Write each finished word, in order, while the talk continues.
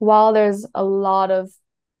while there's a lot of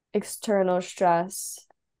external stress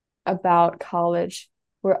about college,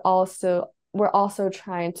 we're also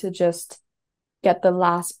trying to just get the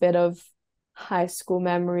last bit of high school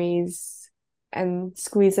memories and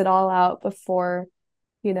squeeze it all out before,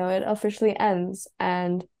 it officially ends.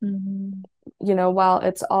 And, Mhm. while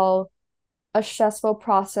it's all a stressful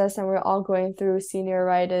process and we're all going through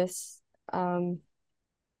senioritis, um,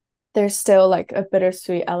 there's still like a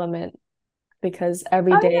bittersweet element because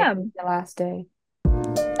every Oh day yeah. is the last day.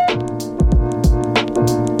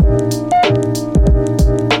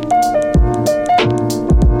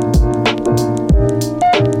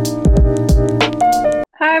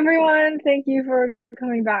 Hi everyone. Thank you for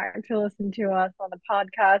coming back to listen to us on the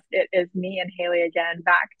podcast. It is me and Haley again,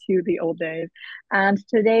 back to the old days. And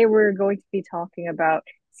today we're going to be talking about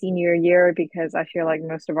senior year because I feel like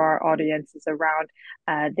most of our audience is around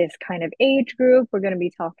this kind of age group. We're going to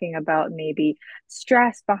be talking about maybe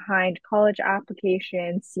stress behind college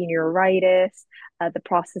applications, senioritis, the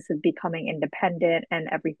process of becoming independent, and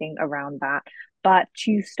everything around that. But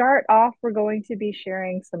to start off, we're going to be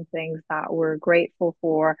sharing some things that we're grateful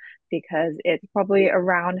for because it's probably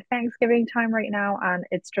around Thanksgiving time right now. And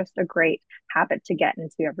it's just a great habit to get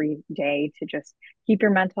into every day to just keep your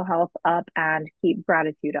mental health up and keep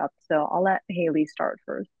gratitude up. So I'll let Haley start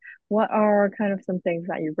first. What are kind of some things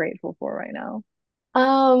that you're grateful for right now?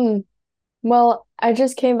 Um, well, I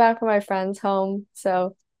just came back from my friend's home,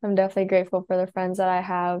 so I'm definitely grateful for the friends that I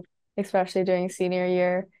have, especially during senior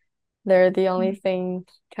year. They're the only thing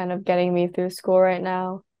kind of getting me through school right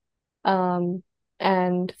now. Um,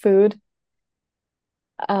 and food.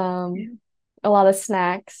 Um, Yeah. a lot of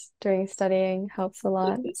snacks during studying helps a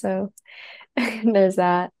lot. So there's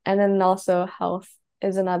that. And then also health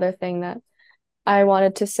is another thing that I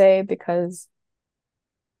wanted to say because,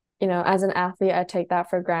 as an athlete, I take that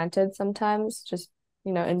for granted sometimes, just,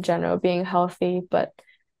 in general, being healthy, but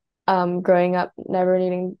growing up never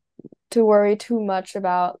needing to worry too much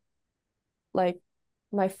about like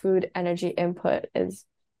my food energy input is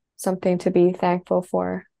something to be thankful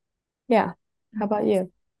for. Yeah. How about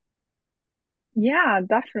you? Yeah,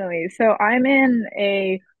 definitely. So I'm in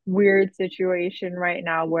a weird situation right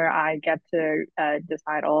now where I get to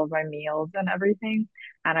decide all of my meals and everything,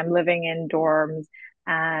 and I'm living in dorms.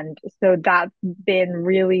 And so that's been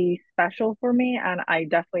really special for me. And I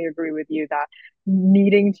definitely agree with you that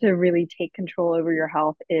needing to really take control over your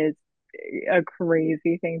health is a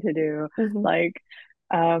crazy thing to do. Hmm. Like,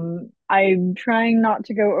 I'm trying not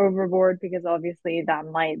to go overboard because obviously that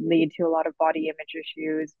might lead to a lot of body image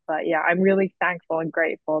issues. But yeah, I'm really thankful and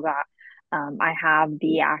grateful that I have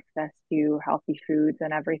the access to healthy foods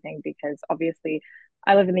and everything because obviously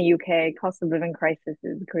I live in the UK. Cost of living crisis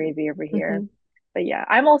is crazy over here. Hmm. But yeah,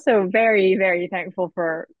 I'm also very, very thankful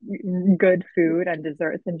for good food and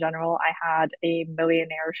desserts in general. I had a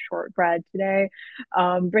millionaire shortbread today.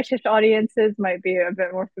 British audiences might be a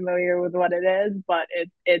bit more familiar with what it is, but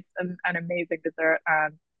it's an amazing dessert.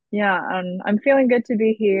 And yeah, and I'm feeling good to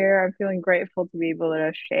be here. I'm feeling grateful to be able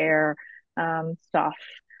to share stuff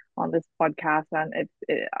on this podcast, and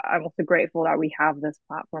I'm also grateful that we have this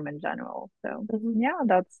platform in general. So Hmm. yeah,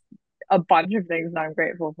 that's a bunch of things that I'm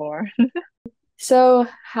grateful for. So,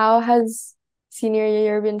 how has senior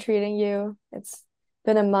year been treating you? It's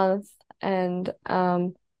been a month, and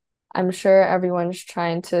I'm sure everyone's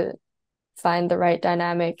trying to find the right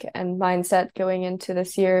dynamic and mindset going into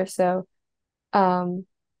this year. So, um,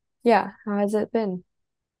 yeah, how has it been?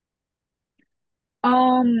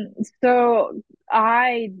 So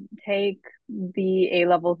I take the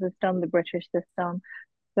A-level system, the British system.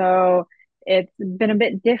 So it's been a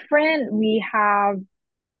bit different. We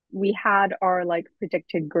had our like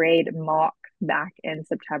predicted grade mock back in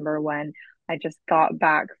September when I just got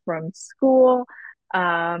back from school.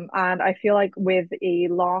 And I feel like with a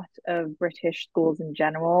lot of British schools in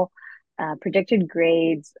general, predicted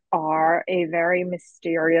grades are a very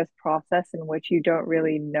mysterious process in which you don't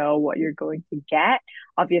really know what you're going to get.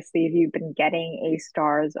 Obviously, if you've been getting A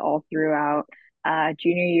stars all throughout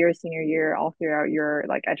junior year, senior year, all throughout your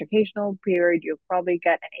like educational period, you'll probably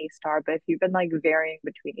get an A star. But if you've been like varying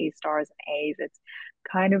between A stars and A's, it's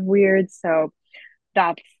kind of weird. So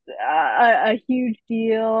that's a huge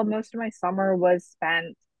deal. Most of my summer was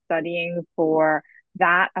spent studying for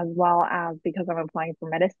that, as well as because I'm applying for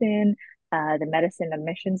medicine, the medicine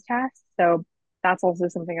admissions test. So that's also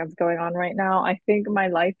something that's going on right now. I think my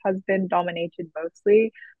life has been dominated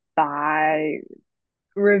mostly by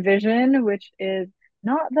revision, which is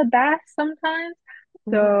not the best sometimes.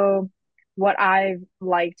 Mhm. So what I've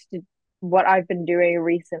liked to what I've been doing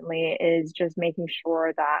recently is just making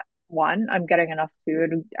sure that one, I'm getting enough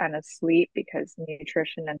food and a sleep because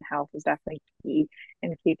nutrition and health is definitely key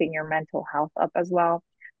in keeping your mental health up as well.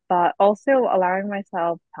 But also allowing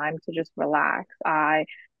myself time to just relax. I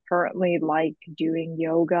currently like doing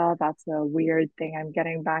yoga. That's a weird thing I'm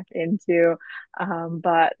getting back into.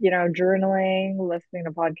 But journaling, listening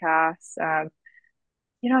to podcasts,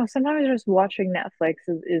 sometimes just watching Netflix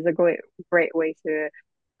is a great way to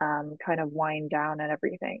kind of wind down and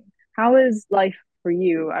everything. How is life for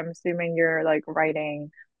you? I'm assuming you're like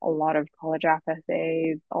writing a lot of college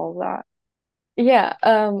FSAs, all that. Yeah,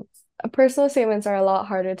 personal statements are a lot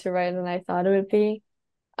harder to write than I thought it would be.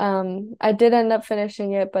 I did end up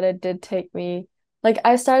finishing it, but it did take me like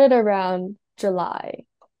I started around July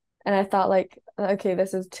and I thought like, okay,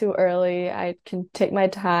 this is too early. I can take my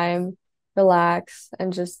time, relax,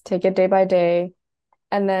 and just take it day by day.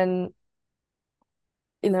 And then,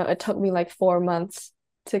 it took me like 4 months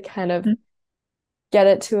to kind of get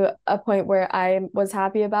it to a point where I was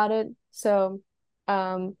happy about it. So,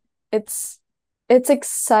 um, it's it's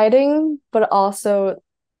exciting, but also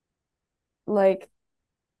like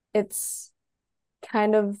it's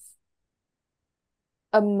kind of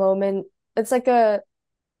a moment. It's like a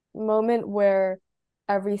moment where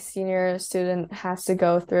every senior student has to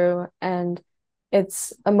go through, and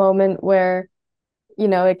it's a moment where,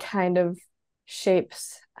 it kind of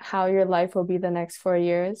shapes how your life will be the next 4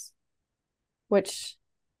 years, which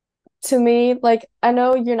to me, like, I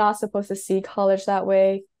know you're not supposed to see college that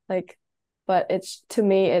way, like, but it's to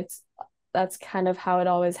me, that's kind of how it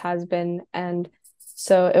always has been. And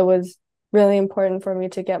so it was really important for me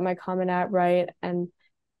to get my Common App right and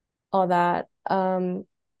all that.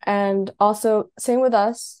 And also same with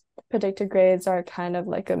us, predicted grades are kind of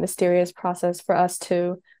like a mysterious process for us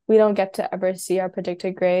too. We don't get to ever see our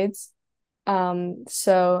predicted grades.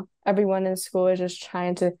 So everyone in school is just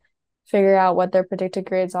trying to figure out what their predicted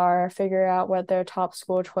grades are, figure out what their top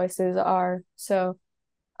school choices are. So,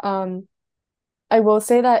 um, I will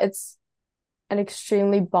say that it's an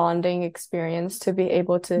extremely bonding experience to be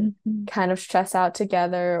able to Mhm. kind of stress out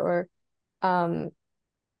together or um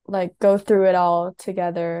like go through it all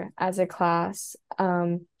together as a class.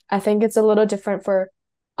 I think it's a little different for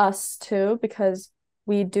us too because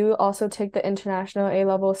we do also take the international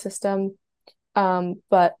A-level system,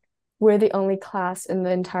 but we're the only class in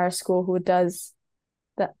the entire school who does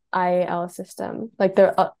the IAL system. Like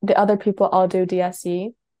the other people all do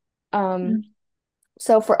DSE. Um,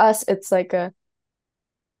 so for us, it's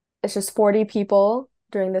just 40 people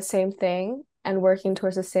doing the same thing and working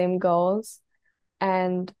towards the same goals.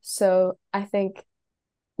 And so I think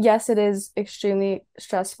yes, it is extremely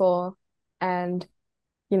stressful and,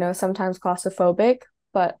 sometimes claustrophobic,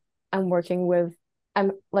 but I'm working with,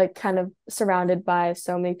 I'm like kind of surrounded by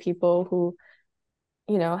so many people who,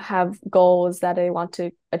 have goals that they want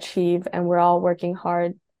to achieve, and we're all working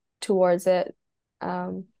hard towards it.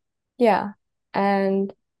 Um, yeah.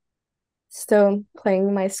 And still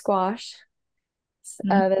playing my squash.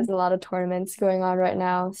 Mhm. There's a lot of tournaments going on right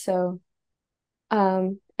now. So,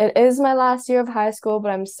 it is my last year of high school, but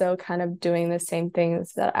I'm still kind of doing the same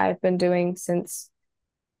things that I've been doing since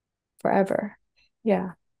forever.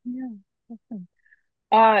 Yeah. Yeah. Awesome.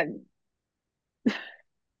 Uh,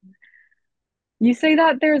 you say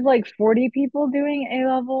that there's like 40 people doing A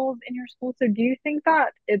levels in your school. So do you think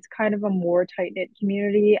that it's kind of a more tight-knit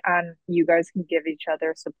community and you guys can give each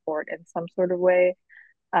other support in some sort of way?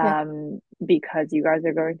 Yeah, Because you guys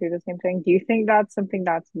are going through the same thing. Do you think that's something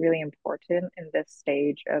that's really important in this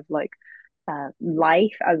stage of like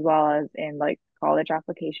life as well as in like college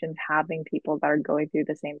applications, having people that are going through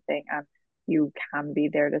the same thing and you can be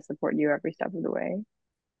there to support you every step of the way?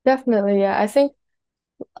 definitely. Yeah. I think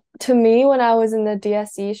to me, when I was in the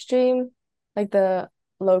DSE stream, like the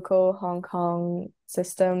local Hong Kong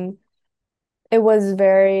system, it was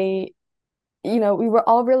very, we were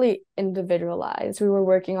all really individualized. We were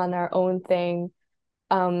working on our own thing,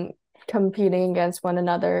 um, competing against one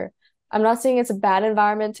another. I'm not saying it's a bad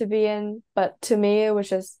environment to be in, but to me, it was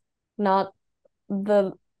just not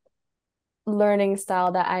the learning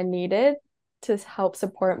style that I needed to help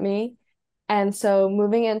support me. And so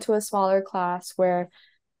moving into a smaller class where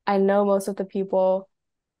I know most of the people,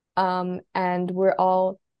 and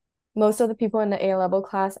most of the people in the A level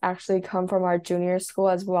class actually come from our junior school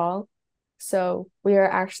as well. So we are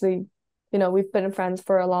actually, we've been friends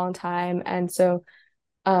for a long time. And so,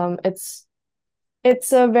 it's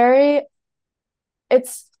a very,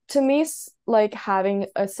 it's to me, like having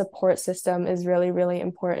a support system is really, really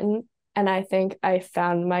important. And I think I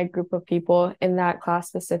found my group of people in that class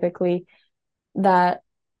specifically that,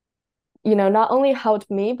 not only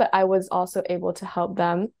helped me, but I was also able to help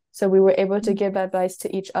them. So we were able to give advice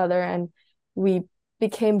to each other and we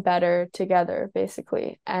became better together,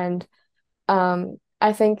 basically. And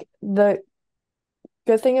I think the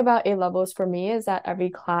good thing about A levels for me is that every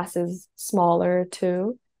class is smaller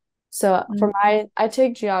too. So for Mm. I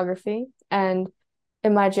take geography, and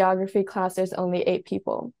in my geography class, there's only 8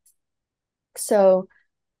 people. So,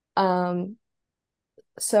 um,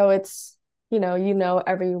 so it's, you know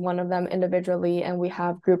every one of them individually, and we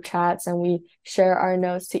have group chats and we share our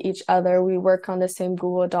notes to each other. We work on the same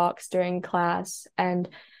Google Docs during class. And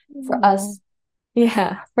for Oh, us,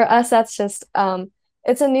 yeah, for us, that's just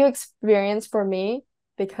it's a new experience for me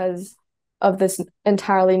because of this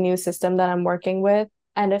entirely new system that I'm working with,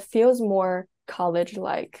 and it feels more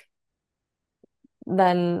college-like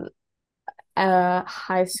than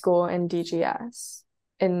high school in DGS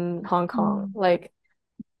in Hong Kong. mm. Like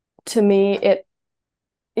to me,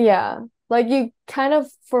 yeah, like you kind of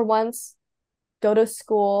for once go to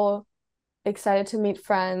school excited to meet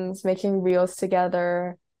friends, making reels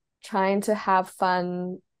together, trying to have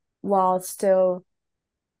fun while still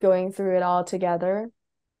going through it all together.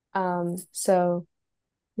 So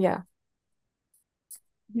yeah.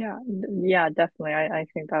 Yeah, yeah, definitely. I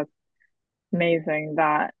think that's amazing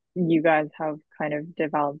that you guys have kind of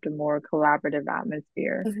developed a more collaborative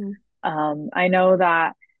atmosphere. Hmm. I know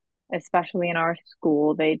that especially in our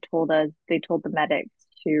school, they told the medics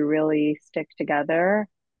to really stick together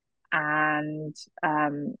and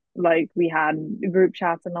like we had group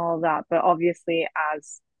chats and all of that, but obviously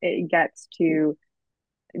as it gets to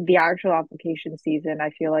the actual application season,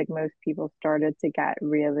 I feel like most people started to get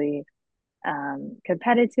really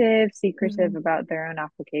competitive, secretive Hmm. about their own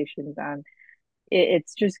applications. And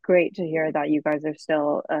it's just great to hear that you guys are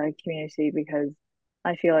still a community because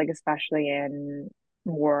I feel like, especially in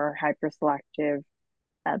more hyper selective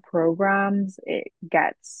programs, it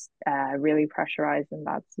gets really pressurized, and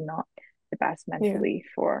that's not the best Yeah. mentally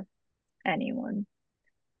for anyone.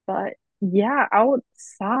 But yeah,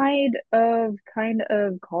 outside of kind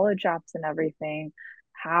of college apps and everything,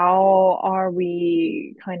 how are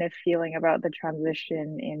we kind of feeling about the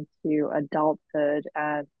transition into adulthood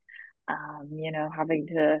and having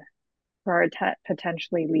to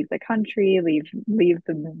potentially leave the country, leave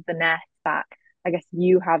the nest that I guess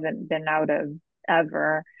you haven't been out of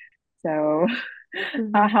ever. So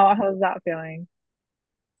Hmm. how's that feeling?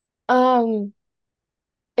 Um,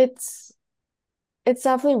 it's it's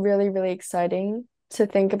definitely really, really exciting to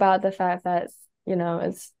think about the fact that,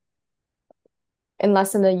 it's in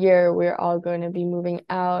less than a year, we're all going to be moving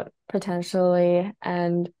out potentially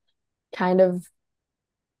and kind of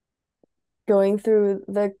going through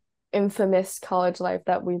the infamous college life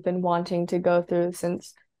that we've been wanting to go through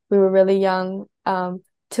since we were really young.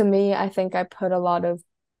 To me, I think I put a lot of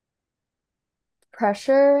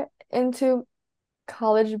pressure into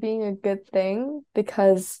college being a good thing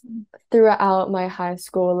because throughout my high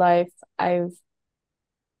school life, I've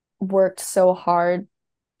worked so hard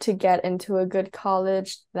to get into a good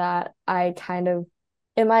college that I kind of,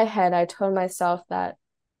 in my head, I told myself that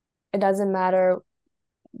it doesn't matter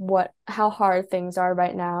how hard things are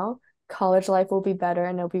right now, college life will be better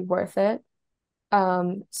and it'll be worth it.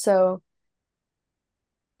 So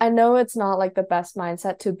I know it's not like the best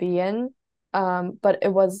mindset to be in, but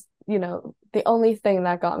it was, the only thing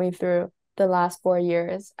that got me through the last 4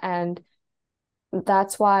 years. And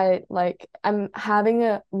that's why, like, I'm having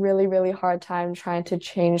a really, really hard time trying to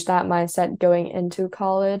change that mindset going into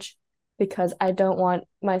college because I don't want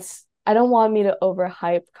me to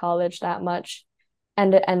overhype college that much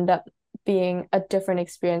and to end up being a different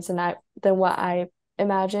experience than what I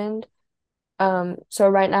imagined. So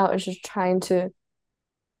right now it's just trying to,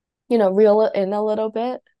 reel it in a little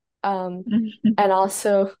bit. Um, and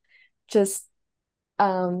also just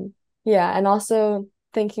um, yeah, and also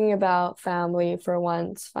thinking about family for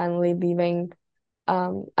once, finally leaving.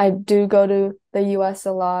 I do go to the US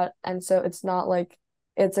a lot, and so it's not like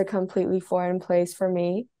it's a completely foreign place for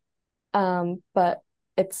me. But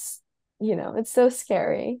it's, it's so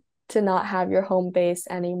scary to not have your home base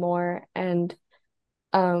anymore and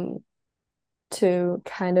um to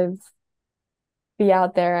kind of be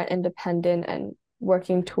out there and independent and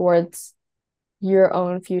working towards your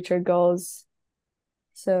own future goals.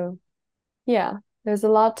 So, yeah, there's a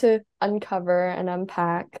lot to uncover and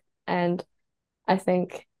unpack, and I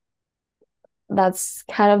think that's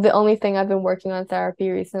kind of the only thing I've been working on therapy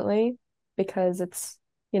recently because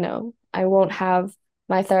I won't have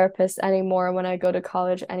my therapist anymore when I go to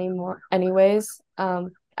college anymore anyways.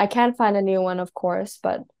 I can find a new one, of course,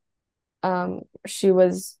 but um she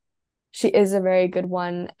is a very good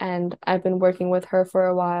one and I've been working with her for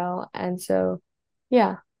a while. And so,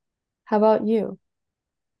 yeah. How about you?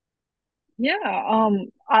 Yeah,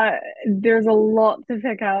 there's a lot to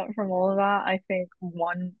pick out from all of that. I think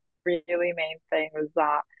one really main thing was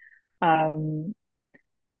that um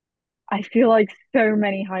I feel like so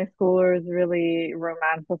many high schoolers really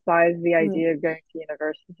romanticize the Mhm. idea of going to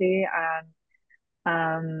university, and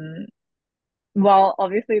um well,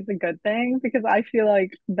 obviously it's a good thing because I feel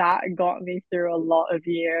like that got me through a lot of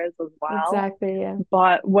years as well. Exactly, yeah.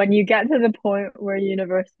 But when you get to the point where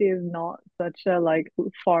university is not such a like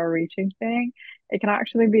far-reaching thing, it can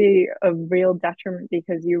actually be a real detriment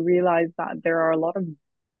because you realize that there are a lot of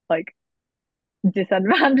like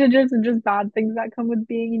disadvantages and just bad things that come with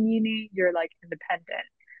being in uni. You're like independent.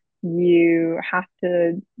 You have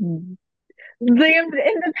to,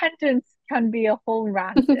 the independence can be a whole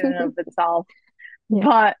rant in and of itself, Yeah.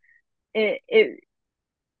 but it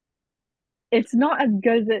it's not as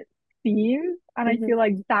good as it seems. And I Hmm. feel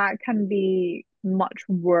like that can be much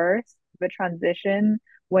worse, the transition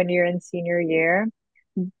when you're in senior year.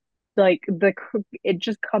 Like it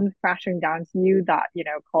just comes crashing down to you that,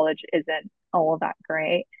 college isn't all that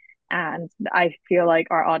great. And I feel like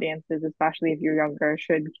our audiences, especially if you're younger,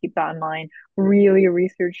 should keep that in mind. Really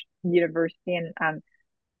research university and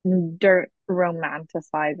don't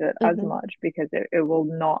romanticize it as Hmm. much because it will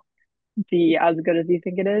not be as good as you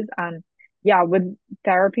think it is. And yeah, with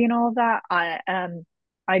therapy and all of that,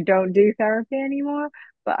 I don't do therapy anymore,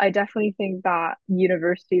 but I definitely think that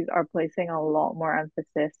universities are placing a lot more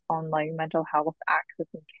emphasis on like mental health access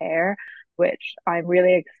and care, which I'm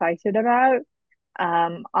really excited about.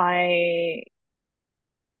 I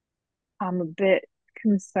am a bit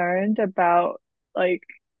concerned about like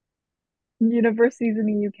universities in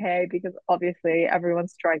the UK because obviously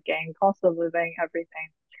everyone's striking, cost of living, everything.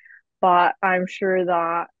 But I'm sure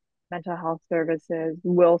that mental health services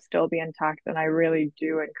will still be intact. And I really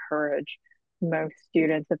do encourage most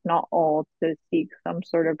students, if not all, to seek some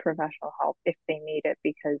sort of professional help if they need it,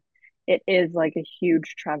 because it is like a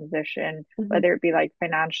huge transition, Hmm. whether it be like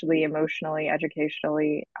financially, emotionally,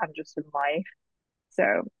 educationally, and just in life.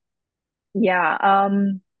 So yeah,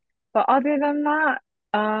 but other than that,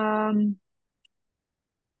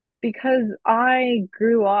 because I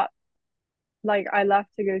grew up like I left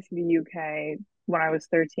to go to the UK when I was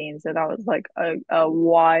 13, so that was like a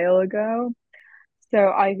while ago. So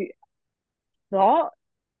I thought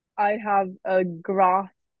I have a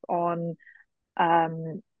grasp on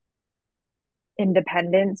um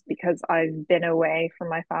independence because I've been away from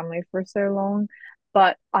my family for so long.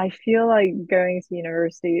 But I feel like going to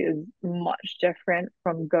university is much different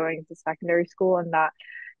from going to secondary school, and that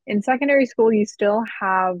in secondary school, you still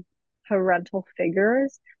have parental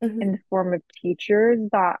figures in Hmm. the form of teachers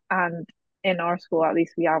that, and in our school, at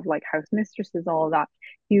least, we have like house mistresses, all of that,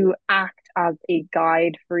 who act as a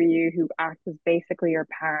guide for you, who act as basically your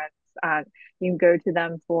parents, and you can go to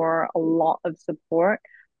them for a lot of support.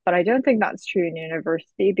 But I don't think that's true in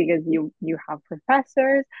university because you have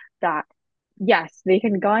professors that yes, they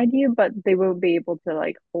can guide you, but they won't be able to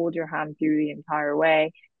like hold your hand through the entire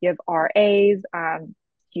way. You have RAs and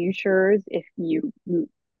tutors if you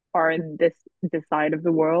are in this side of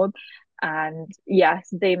the world. And yes,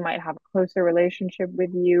 they might have a closer relationship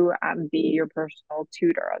with you and be your personal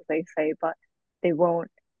tutor, as they say, but they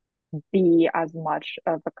won't be as much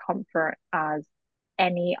of a comfort as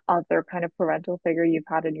any other kind of parental figure you've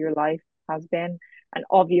had in your life has been. And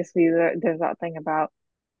obviously, there's that thing about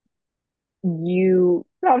you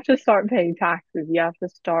have to start paying taxes. You have to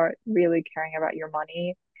start really caring about your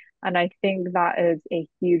money. And I think that is a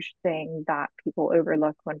huge thing that people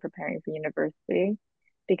overlook when preparing for university.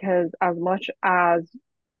 Because as much as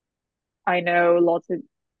I know lots of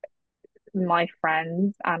my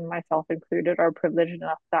friends and myself included are privileged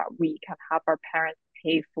enough that we can have our parents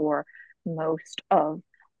pay for most of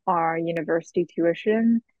our university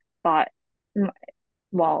tuition, but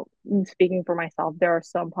well, speaking for myself, there are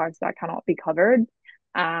some parts that cannot be covered.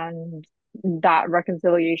 And that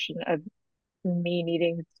reconciliation of me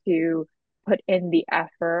needing to put in the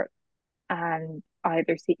effort and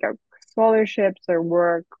either seek out scholarships or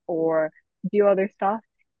work or do other stuff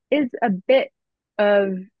is a bit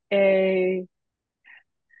of a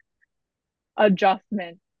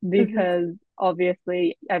adjustment Hmm. because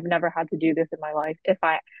obviously I've never had to do this in my life. If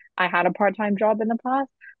I had a part-time job in the past,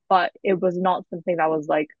 but it was not something that was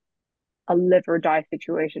like a live or die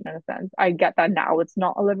situation in a sense. I get that now it's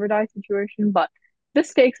not a live or die situation, but the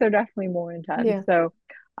stakes are definitely more intense. Yeah. So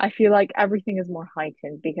I feel like everything is more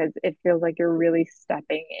heightened because it feels like you're really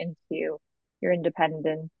stepping into your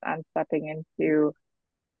independence and stepping into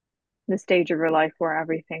the stage of your life where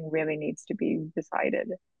everything really needs to be decided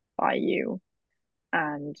by you.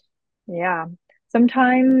 And yeah,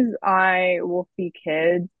 sometimes I will see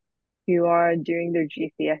kids who are doing their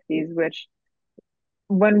GCSEs, which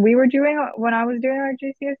when I was doing our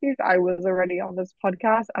GCSEs, I was already on this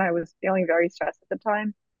podcast and I was feeling very stressed at the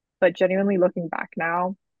time. But genuinely looking back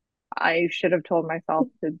now, I should have told myself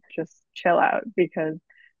to just chill out because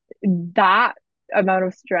that amount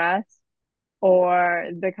of stress or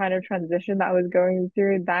the kind of transition that I was going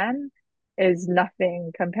through then is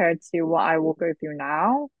nothing compared to what I will go through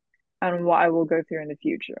now and what I will go through in the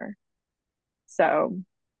future. So,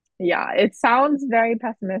 yeah, it sounds very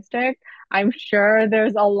pessimistic. I'm sure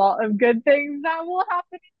there's a lot of good things that will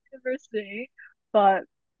happen in university, but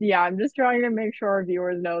yeah, I'm just trying to make sure our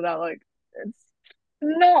viewers know that like it's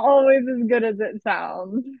not always as good as it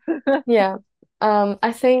sounds. Yeah.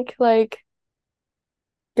 I think like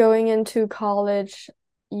going into college,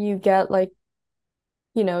 you get like,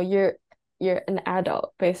 you're an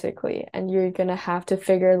adult basically, and you're gonna have to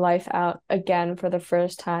figure life out again for the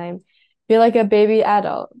first time. Be like a baby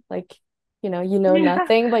adult. Like, you know Yeah.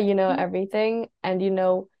 nothing, but you know everything, and you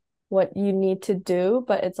know what you need to do,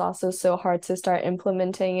 but it's also so hard to start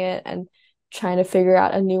implementing it and trying to figure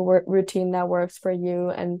out a new work routine that works for you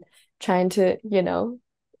and trying to,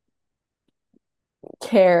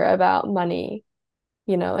 care about money,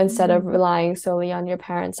 instead of Mhm. relying solely on your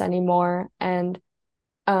parents anymore. And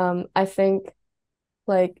I think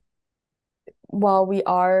like while we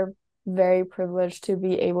are very privileged to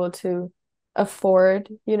be able to afford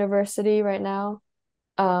university right now,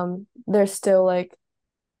 there's still like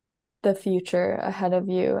the future ahead of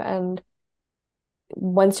you. And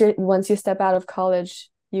once you step out of college,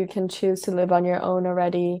 you can choose to live on your own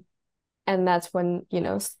already. And that's when,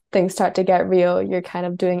 things start to get real. You're kind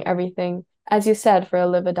of doing everything, as you said, for a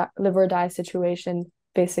live or die situation,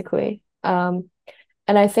 basically. And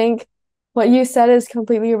I think what you said is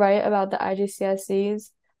completely right about the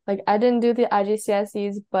IGCSEs. Like, I didn't do the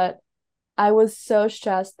IGCSEs, but I was so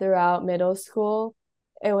stressed throughout middle school.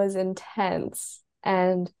 It was intense.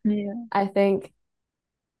 And Yeah. I think,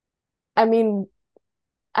 I mean,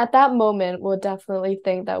 at that moment, we'll definitely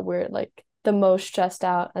think that we're like the most stressed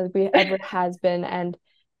out as we ever has been. And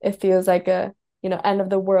it feels like a, end of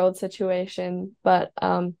the world situation. But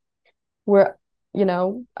we're,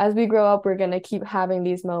 as we grow up, we're going to keep having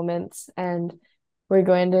these moments and we're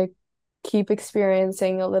going to keep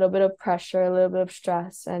experiencing a little bit of pressure, a little bit of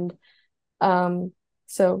stress. And um,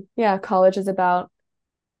 so, yeah, college is about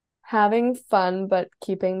having fun, but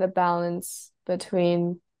keeping the balance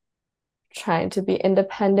between trying to be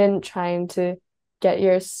independent, trying to get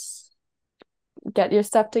your get your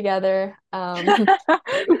stuff together.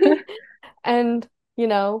 And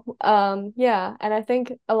yeah, and I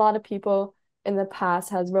think a lot of people in the past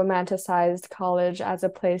has romanticized college as a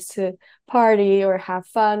place to party or have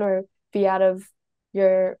fun or be out of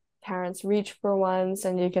your parents' reach for once,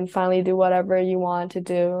 and you can finally do whatever you want to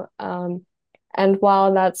do. And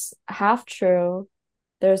while that's half true,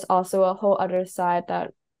 there's also a whole other side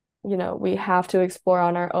that, we have to explore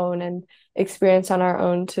on our own and experience on our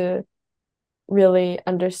own to really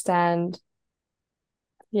understand.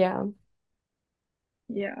 Yeah.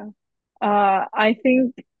 Yeah. I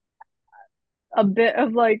think a bit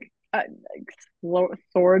of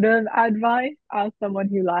sort of advice as someone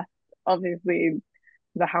who left obviously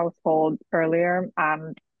the household earlier.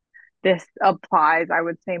 This applies, I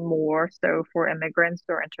would say, more so for immigrants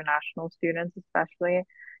or international students, especially,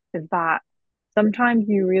 is that sometimes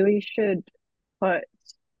you really should put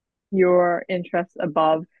your interests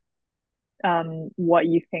above what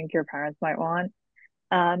you think your parents might want.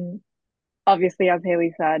 Um, Obviously, as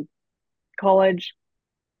Haley said, college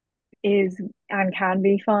is and can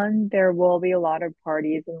be fun. There will be a lot of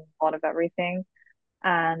parties and a lot of everything.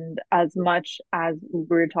 And as much as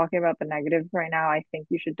we're talking about the negatives right now, I think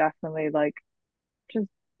you should definitely like just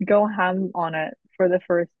go ham on it for the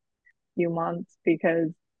first few months because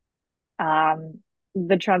um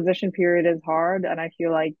the transition period is hard and I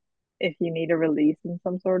feel like if you need a release in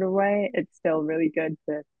some sort of way, it's still really good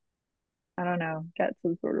to, I don't know, get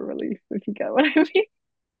some sort of relief if you get what I mean.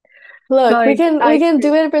 Look, we Like can we I can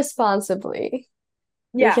do it responsibly.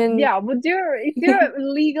 We Yeah, can yeah, we'll do it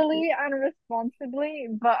legally and responsibly,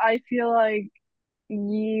 but I feel like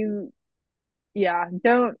you yeah,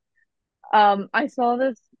 don't I saw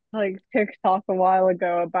this like TikTok a while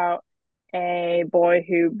ago about a boy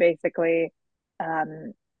who basically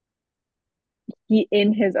um he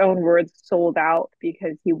in his own words sold out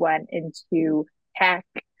because he went into tech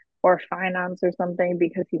or finance or something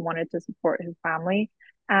because he wanted to support his family.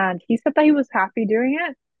 And he said that he was happy doing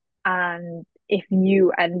it. And if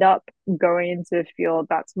you end up going into a field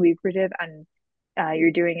that's lucrative and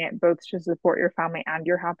you're doing it both to support your family and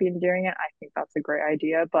you're happy in doing it, I think that's a great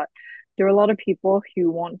idea. But there are a lot of people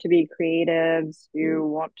who want to be creatives, who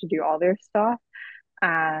want to do all their stuff.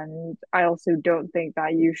 And I also don't think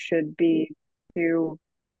that you should be too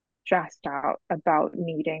stressed out about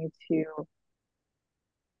needing to,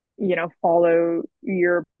 follow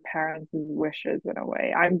your parents' wishes in a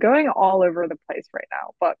way. I'm going all over the place right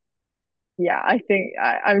now, but yeah, I think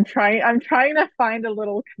I'm trying to find a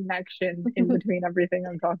little connection in between everything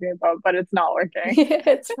I'm talking about, but it's not working.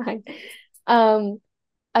 It's fine. Um,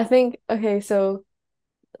 I think, okay, so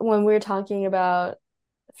when we're talking about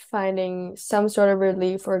finding some sort of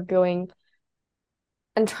relief or going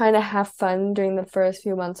and trying to have fun during the first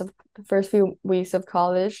few weeks of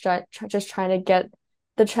college, just trying to get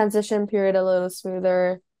the transition period a little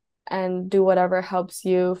smoother and do whatever helps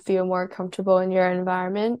you feel more comfortable in your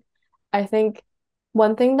environment. I think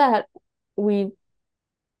one thing that we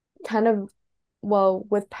kind of, well,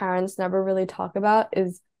 with parents never really talk about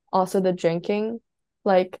is also the drinking.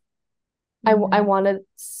 Like, I Mm, want to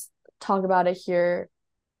talk about it here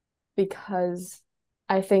because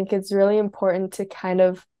I think it's really important to kind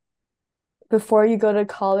of, before you go to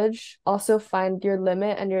college, also find your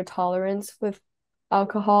limit and your tolerance with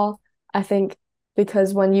alcohol. I think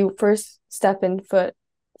because when you first step in foot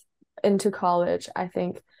into college, I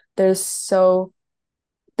think there's so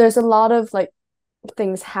there's a lot of like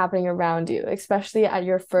things happening around you, especially at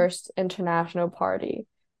your first international party.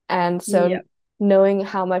 And so yeah, knowing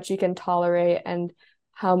how much you can tolerate and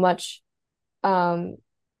how much um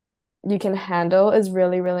you can handle is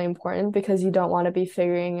really, really important because you don't want to be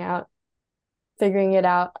figuring it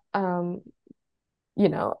out you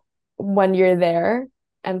know, when you're there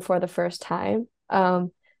and for the first time.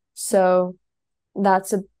 So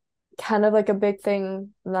that's a kind of like a big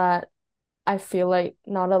thing that I feel like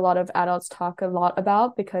not a lot of adults talk a lot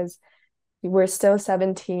about because we're still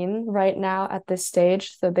 17 right now at this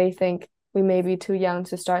stage, so they think we may be too young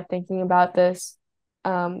to start thinking about this.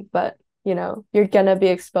 But you're gonna be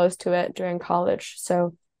exposed to it during college.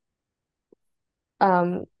 So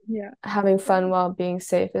um, yeah. having fun while being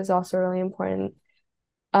safe is also really important.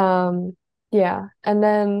 Um, yeah. And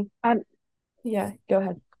then Um, yeah, go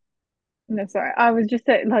ahead. no, sorry. I was just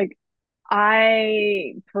saying, like,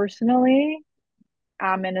 I personally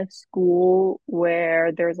am in a school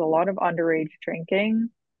where there's a lot of underage drinking,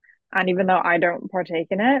 and even though I don't partake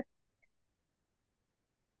in it,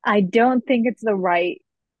 I don't think it's the right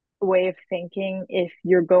way of thinking if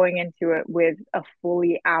you're going into it with a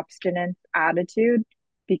fully abstinent attitude,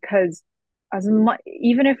 because as much,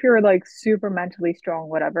 even if you're like super mentally strong,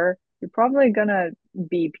 whatever, you're probably gonna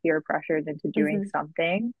be peer pressured into doing Hmm.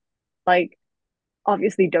 something. Like,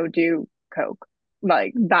 obviously, don't do coke.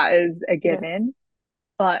 Like, that is a Yeah. given.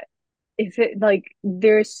 But if it, like,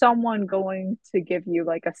 there's someone going to give you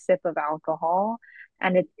like a sip of alcohol,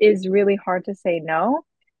 and it is really hard to say no.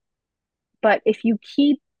 But if you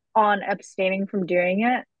keep on abstaining from doing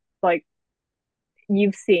it, like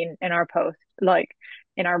you've seen in our post, like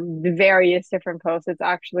in our various different posts, it's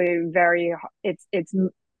actually very, it's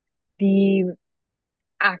the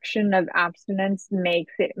action of abstinence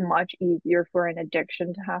makes it much easier for an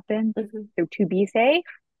addiction to happen. Hmm. So to be safe,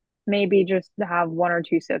 maybe just have one or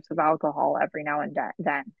two sips of alcohol every now and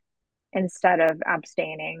then, instead of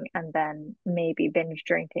abstaining and then maybe binge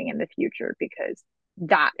drinking in the future, because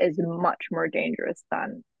that is much more dangerous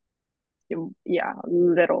than, yeah,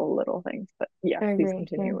 little things. But yeah, I please agree. Yeah.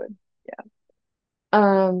 continue with,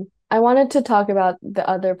 yeah. I wanted to talk about the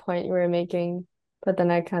other point you were making, but then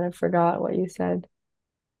I kind of forgot what you said.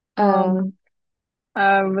 Um, Um,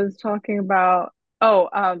 I was talking about, oh,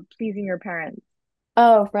 pleasing your parents.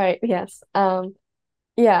 oh, right, yes.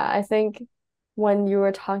 Yeah, I think when you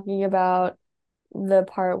were talking about the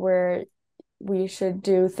part where we should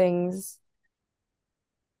do things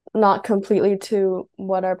not completely to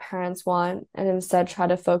what our parents want and instead try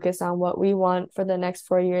to focus on what we want for the next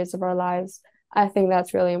 4 years of our lives, I think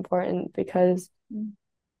that's really important because,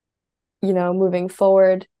 moving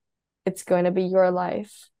forward, it's going to be your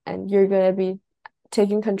life and you're going to be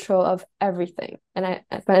taking control of everything. And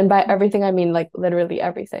by everything I mean like literally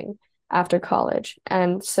everything after college.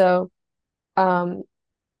 And so um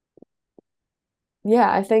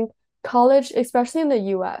yeah, I think college, especially in the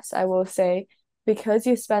US, I will say, because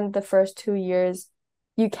you spend the first 2 years,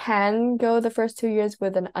 you can go the first 2 years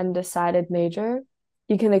with an undecided major.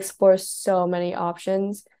 You can explore so many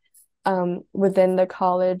options within the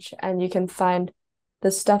college, and you can find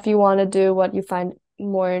the stuff you want to do, what you find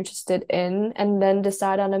more interested in, and then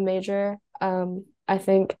decide on a major. I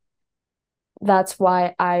think that's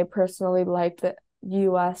why I personally like the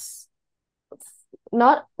US,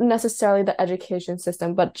 not necessarily the education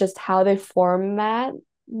system, but just how they format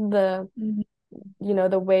the, Mhm.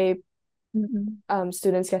 the way Mm-mm.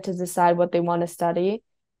 students get to decide what they want to study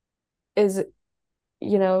is,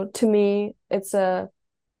 to me, it's a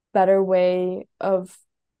better way of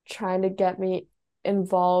trying to get me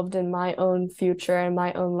involved in my own future and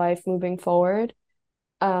my own life moving forward.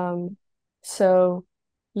 Um, so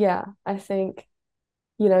yeah, I think,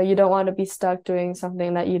 you don't want to be stuck doing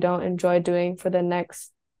something that you don't enjoy doing for the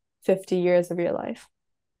next 50 years of your life,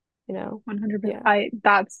 you know? 100%. Yeah.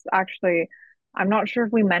 That's actually, I'm not sure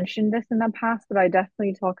if we mentioned this in the past, but I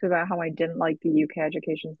definitely talked about how I didn't like the UK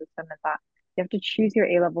education system is that you have to choose your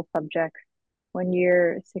A-level subjects when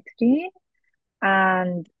you're 16.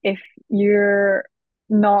 And if you're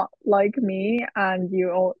not like me and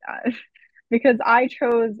because I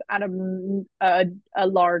chose at a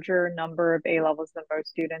larger number of A levels than most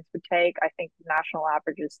students would take. I think the national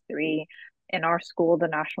average is three. In our school, the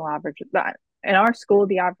national average is that. In our school,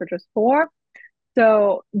 the average was four.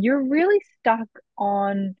 So you're really stuck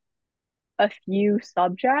on a few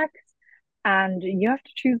subjects and you have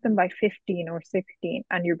to choose them by 15 or 16.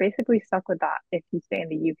 And you're basically stuck with that if you stay in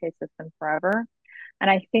the UK system forever.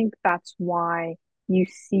 And I think that's why you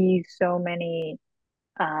see so many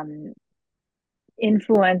um,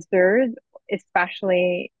 influencers,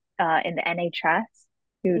 especially in the NHS,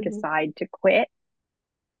 who Hmm. decide to quit.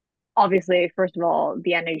 Obviously, first of all,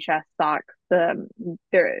 the NHS sucks. The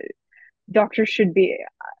doctors should be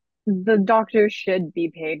the doctors should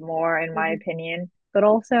be paid more, in my Hmm. opinion. But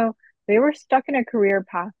also, they were stuck in a career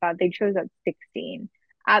path that they chose at 16.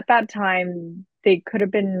 At that time, they could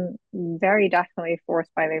have been very definitely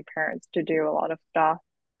forced by their parents to do a lot of stuff,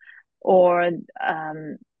 or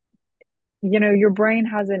your brain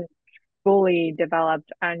hasn't fully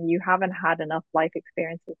developed and you haven't had enough life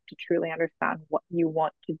experiences to truly understand what you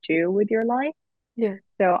want to do with your life. Yeah.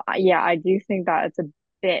 So, yeah, I do think that it's a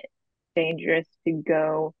bit dangerous to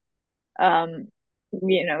go um,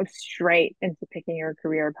 straight into picking your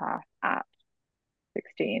career path at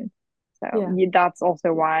 16. So Yeah. that's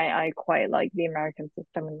also why I quite like the American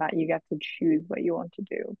system in that you get to choose what you want to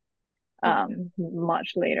do Okay.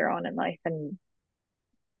 much later on in life. And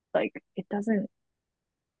like it doesn't,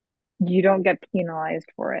 you don't get penalized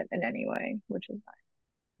for it in any way, which is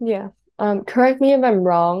Yeah. Correct me if I'm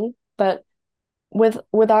wrong, but with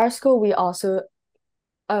our school, we also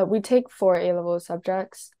we take four A-level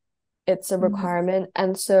subjects. It's a nice. requirement.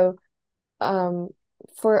 And so um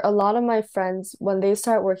for a lot of my friends, when they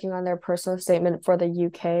start working on their personal statement for the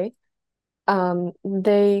UK,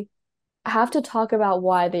 they have to talk about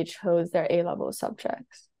why they chose their A-level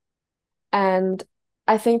subjects. And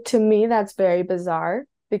I think to me that's very bizarre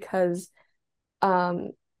because um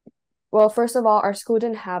well, first of all, our school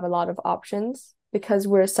didn't have a lot of options because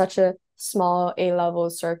we're such a small A-level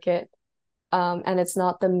circuit, and it's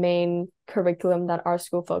not the main curriculum that our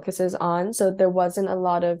school focuses on. So there wasn't a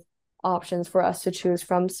lot of options for us to choose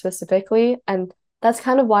from specifically. And that's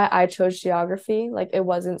kind of why I chose geography. Like it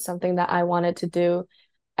wasn't something that I wanted to do.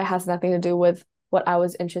 It has nothing to do with what I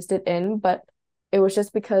was interested in, but it was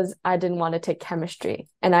just because I didn't want to take chemistry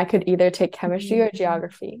and I could either take chemistry or Mhm.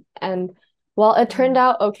 geography. And while it turned Mhm.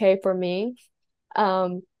 out okay for me,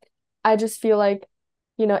 um, I just feel like,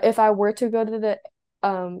 if I were to go to the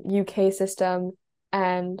UK system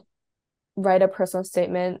and write a personal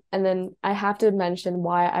statement, and then I have to mention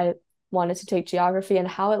why I wanted to take geography and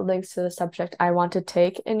how it links to the subject I want to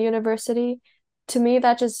take in university. To me,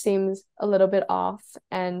 that just seems a little bit off.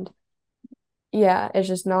 And yeah, it's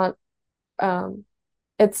just not, um,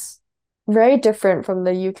 it's very different from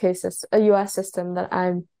the UK system, a US system that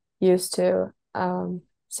I'm used to.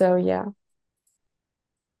 So yeah.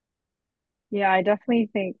 Yeah, I definitely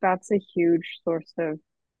think that's a huge source of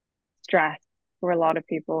stress for a lot of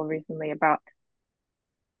people recently about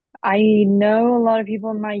I know a lot of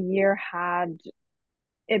people in my year had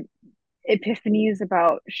ep epiphanies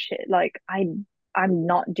about shit like I'm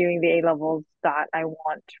not doing the A levels that I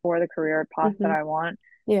want for the career path that Hmm. I want,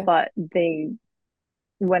 Yeah. but they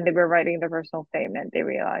when they were writing their personal statement, they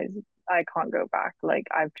realized I can't go back. Like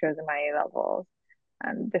I've chosen my A levels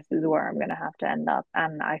and this is where I'm gonna have to end up.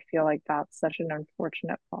 And I feel like that's such an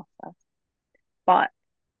unfortunate process. But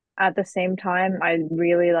at the same time, I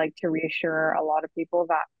really like to reassure a lot of people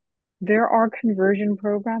that there are conversion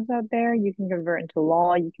programs out there. You can convert into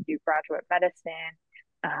law, you can do graduate medicine,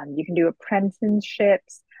 you can do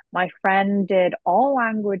apprenticeships. My friend did all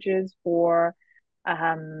languages for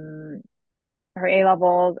um, her A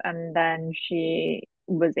levels, and then she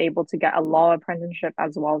was able to get a law apprenticeship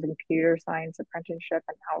as well as a computer science apprenticeship,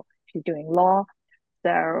 and now she's doing law.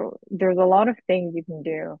 So there's a lot of things you can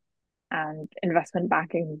do, and investment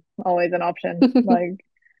backing is always an option. Like,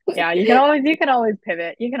 yeah, you can always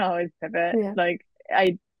pivot. You can always pivot. Yeah. Like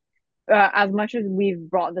I as much as we've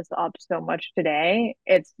brought this up so much today,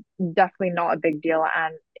 it's definitely not a big deal.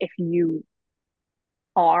 And if you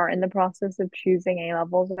are in the process of choosing A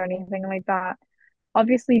levels or anything like that,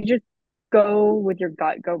 obviously just go with your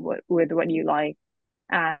gut, go with what you like,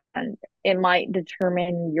 and it might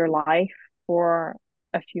determine your life for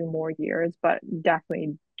a few more years, but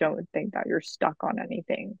definitely don't think that you're stuck on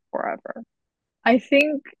anything forever. I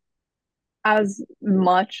think as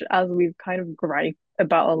much as we've kind of griped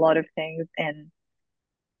about a lot of things in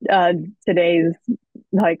uh today's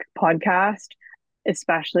like podcast,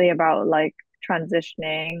 especially about like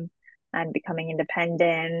transitioning and becoming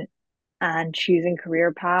independent and choosing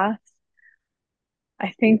career paths,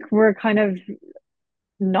 I think we're kind of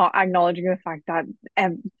not acknowledging the fact that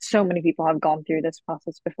so many people have gone through this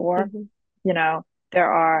process before. Mhm. You know,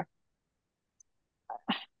 there are,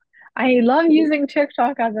 I love using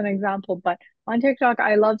TikTok as an example, but on TikTok,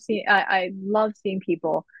 I love seeing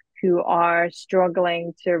people who are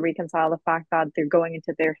struggling to reconcile the fact that they're going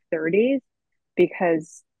into their 30s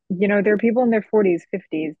because, there are people in their 40s,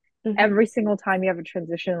 50s. Mhm. Every single time you have a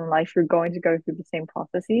transition in life, you're going to go through the same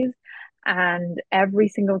processes. And every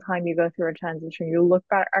single time you go through a transition, you look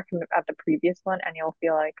back at the previous one and you'll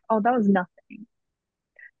feel like, oh, that was nothing.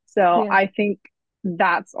 So Yeah. I think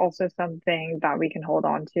that's also something that we can hold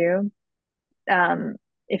on to. um,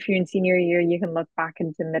 if you're in senior year, you can look back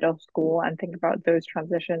into middle school and think about those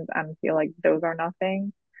transitions and feel like those are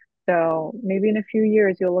nothing. So maybe in a few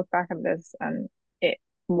years, you'll look back at this and it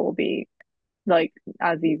will be like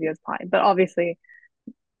as easy as pie. But obviously,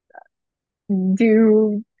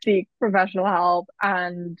 do seek professional help,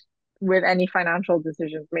 and with any financial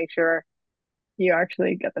decisions, make sure you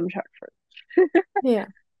actually get them checked first. Yeah.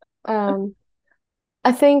 Um,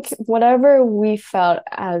 I think whatever we felt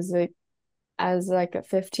as like a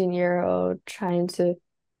 15-year-old trying to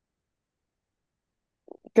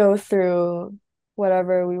go through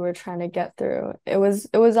whatever we were trying to get through, it was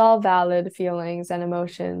all valid feelings and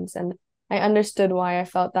emotions, and I understood why I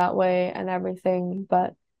felt that way and everything,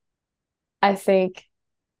 but I think,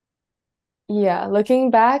 yeah,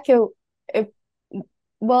 looking back, it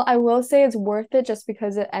well, I will say it's worth it just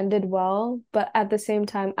because it ended well, but at the same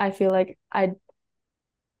time, I feel like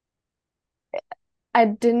I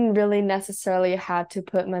didn't really necessarily have to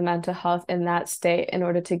put my mental health in that state in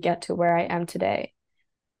order to get to where I am today.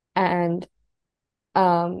 And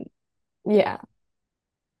um yeah.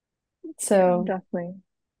 Yeah, So definitely.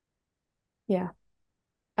 yeah.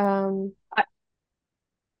 Um I,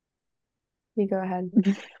 you go ahead.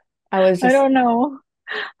 I was I just don't know.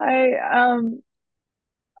 I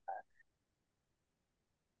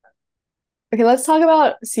okay, let's talk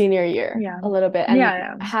about senior year yeah. a little bit and Yeah,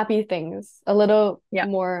 yeah. happy things, a little Yeah.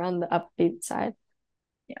 more on the upbeat side.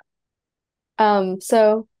 Yeah.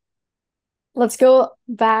 So let's go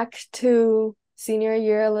back to senior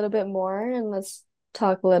year a little bit more and let's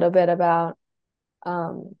talk a little bit about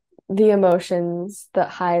um, the emotions, the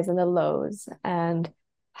highs and the lows, and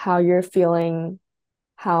how you're feeling,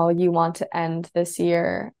 how you want to end this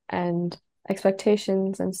year, and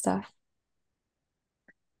expectations and stuff.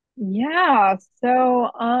 Yeah,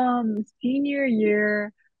 so senior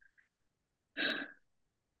year,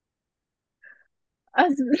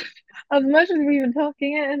 as as much as we've been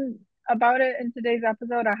talking about it in today's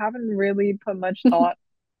episode, I haven't really put much thought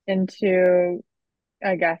into,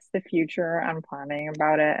 I guess, the future and planning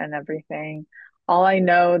about it and everything. All I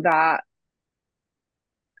know that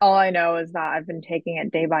all I know is that I've been taking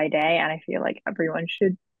it day by day, and I feel like everyone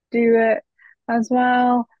should do it as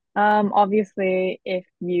well. Obviously, if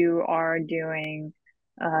you are doing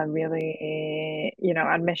really,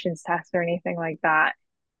 admissions tests or anything like that,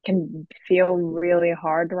 can feel really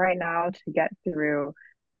hard right now to get through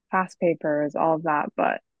past papers, all of that.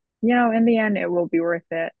 But, in the end, it will be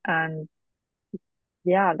worth it. And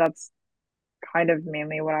yeah, that's kind of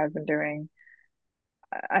mainly what I've been doing.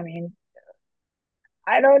 I mean,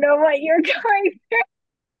 I don't know what you're going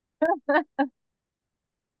through.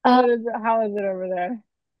 Uh, How is it over there?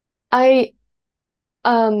 I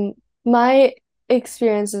um my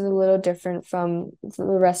experience is a little different from the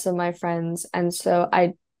rest of my friends, and so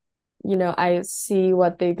I see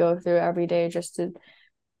what they go through every day just to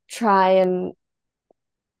try and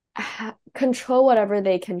control whatever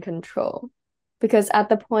they can control. Because at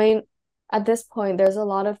this point, there's a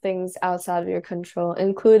lot of things outside of your control,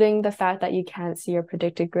 including the fact that you can't see your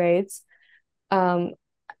predicted grades. Um,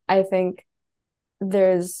 I think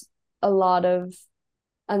there's a lot of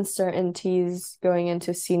uncertainties going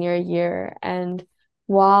into senior year. And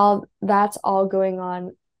while that's all going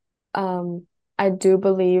on, I do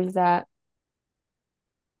believe that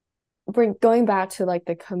bring going back to like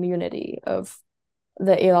the community of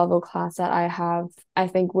the A-level class that I have, I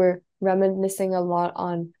think we're reminiscing a lot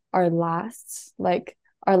on our last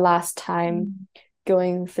time Mm.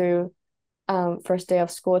 going through first day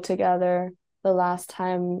of school together, the last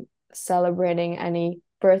time celebrating any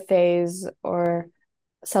birthdays or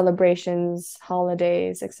celebrations,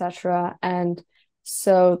 holidays, etc. And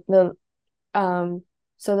so the um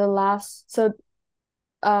so the last so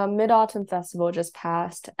Mid-Autumn Festival just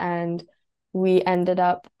passed, and we ended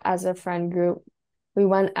up as a friend group. We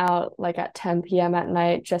went out like at 10 p.m. at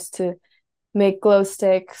night just to make glow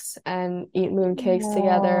sticks and eat moon cakes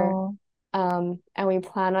together. Oh, And we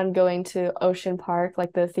plan on going to Ocean Park,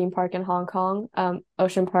 like the theme park in Hong Kong,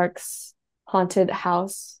 Ocean Park's haunted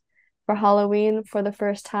house for Halloween for the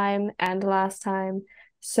first time and last time.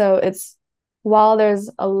 So it's while there's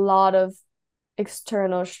a lot of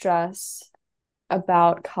external stress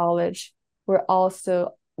about college, we're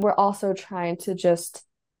also trying to just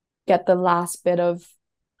get the last bit of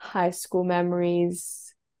high school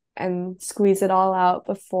memories and squeeze it all out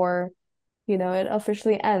before, it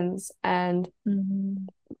officially ends. And, mhm.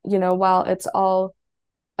 while it's all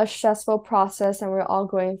a stressful process and we're all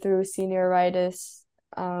going through senioritis,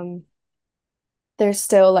 um, there's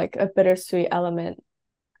still like a bittersweet element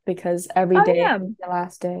because every Oh day yeah. is the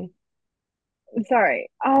last day. Sorry.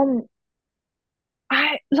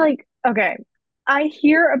 I like okay. I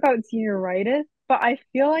hear about senioritis, but I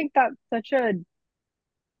feel like that's such a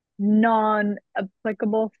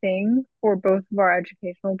non-applicable thing for both of our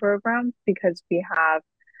educational programs because we have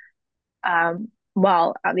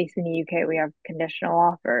well, at least in the UK, we have conditional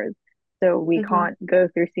offers. So we Hmm. can't go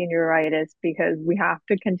through senioritis because we have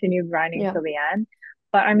to continue grinding Yeah. till the end.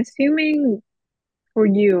 But I'm assuming for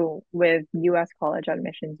you with US college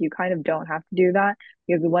admissions, you kind of don't have to do that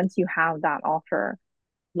because once you have that offer,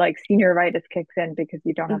 like senioritis kicks in because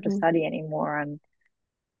you don't have to Hmm. study anymore. And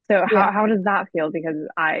so Yeah. how does that feel? Because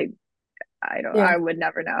I don't Yeah. I would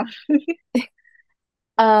never know.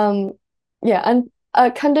 Um, yeah, and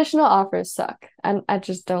conditional offers suck, and I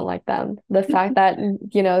just don't like them. The fact that,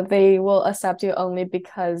 they will accept you only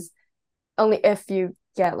if you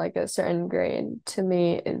get like a certain grade to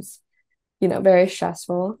me is, very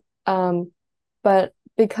stressful. But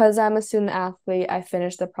because I'm a student athlete, I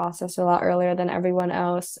finished the process a lot earlier than everyone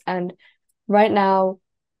else. And right now,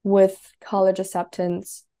 with college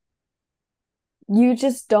acceptance, you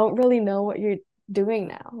just don't really know what you're doing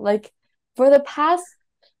now. Like for the past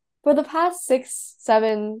for the past 6,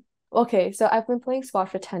 7, okay, so I've been playing squash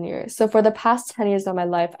for 10 years. So for the past 10 years of my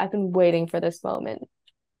life, I've been waiting for this moment,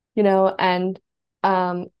 and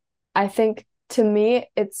um, I think to me,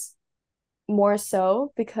 it's more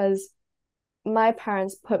so because my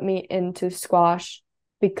parents put me into squash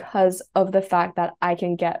because of the fact that I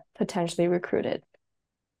can get potentially recruited.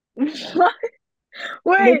 They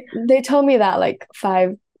Wait, they told me that like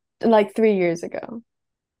 3 years ago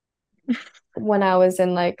when I was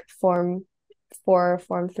in like form four,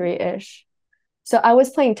 form three-ish. So I was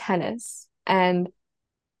playing tennis and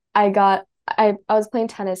I was playing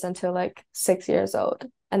tennis until like 6 years old.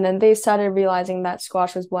 And then they started realizing that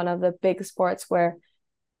squash was one of the big sports where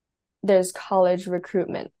there's college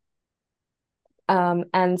recruitment.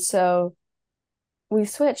 And so we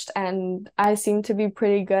switched and I seemed to be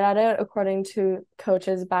pretty good at it according to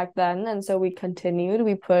coaches back then. And so we continued,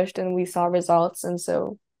 we pushed and we saw results. And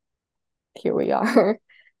so here we are.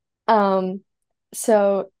 Um,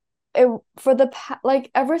 so it for the like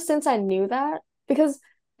ever since I knew that, because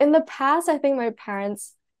in the past I think my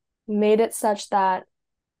parents made it such that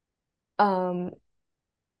um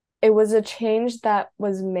it was a change that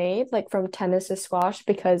was made like from tennis to squash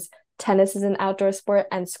because tennis is an outdoor sport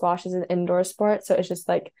and squash is an indoor sport. So it's just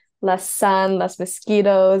like less sun, less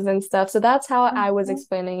mosquitoes and stuff. So that's how I was uh-huh.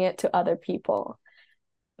 explaining it to other people.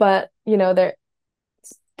 But there's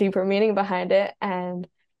deeper meaning behind it. And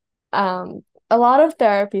a lot of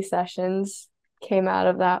therapy sessions came out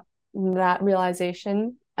of that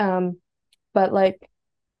realization. But like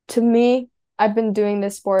to me, I've been doing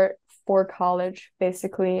this sport for college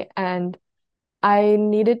basically, and I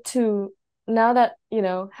needed to now that,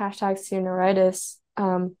 hashtag senioritis,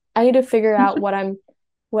 I need to figure out what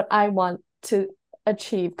I want to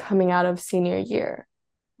achieve coming out of senior year.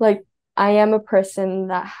 Like I am a person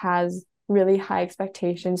that has really high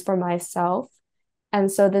expectations for myself.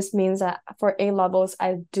 And so this means that for A levels,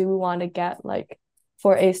 I do want to get like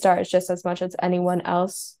 4 A stars just as much as anyone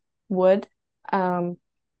else would. Um,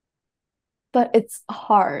 but it's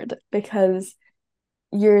hard because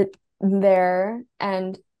you're there,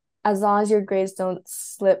 and as long as your grades don't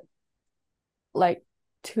slip like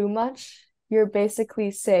too much, you're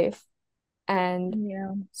basically safe. And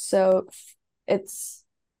Yeah. so it's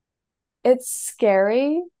it's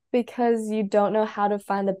scary because you don't know how to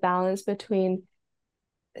find the balance between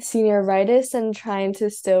senioritis and trying to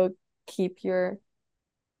still keep your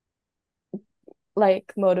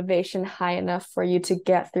like motivation high enough for you to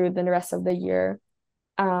get through the rest of the year.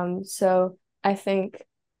 So I think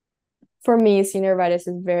for me, senioritis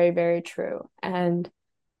is very, very true. And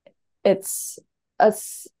it's a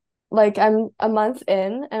like I'm a month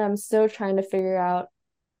in and I'm still trying to figure out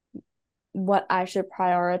what I should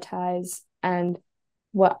prioritize and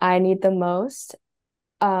what I need the most.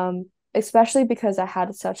 Especially because I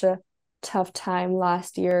had such a tough time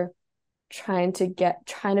last year trying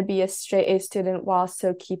to be a straight A student while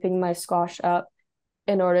still keeping my squash up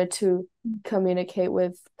in order to communicate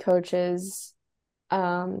with coaches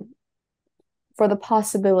um, for the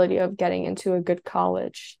possibility of getting into a good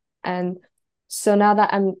college. And so now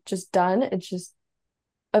that I'm just done, it's just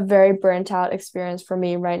a very burnt out experience for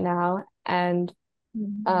me right now. And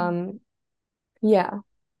Mhm. um, yeah,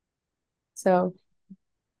 so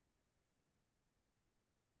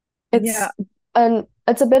Yeah.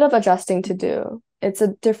 it's a bit of adjusting to do. It's a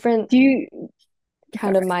different Do you,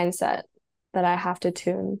 kind of sorry, mindset that I have to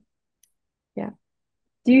tune. Yeah.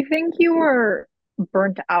 do you think you were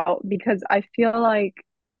burnt out? Because I feel like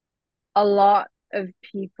a lot of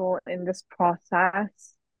people in this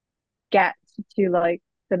process get to like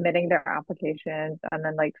submitting their applications and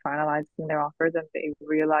then like finalizing their offers and they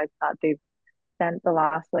realize that they've spent the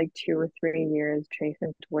last like 2 or 3 years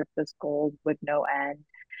chasing towards this goal with no end.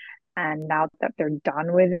 And now that they're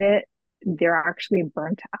done with it, they're actually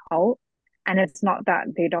burnt out. And it's not that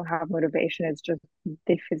they don't have motivation, it's just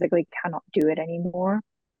they physically cannot do it anymore.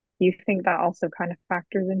 Do you think that also kind of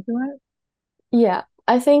factors into it? Yeah.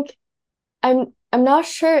 I think I'm not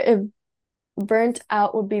sure if burnt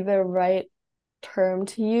out would be the right term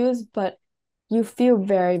to use, but you feel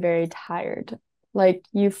very, very tired. Like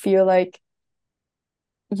you feel like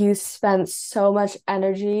you spent so much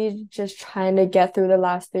energy just trying to get through the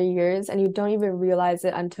last 3 years and you don't even realize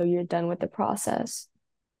it until you're done with the process.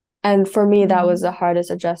 And for me, that was the Mm.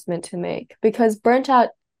 hardest adjustment to make because burnt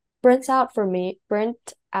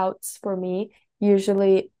outs for me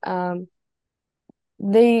usually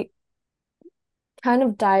they kind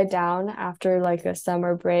of die down after like a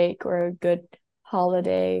summer break or a good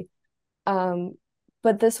holiday. Um,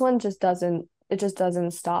 but this one just doesn't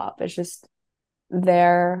stop. It's just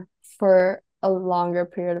there for a longer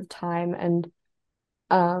period of time. And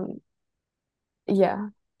um, yeah,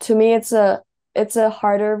 to me, it's a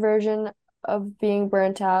harder version of being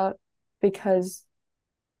burnt out because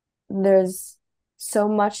there's so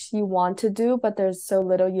much you want to do, but there's so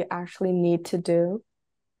little you actually need to do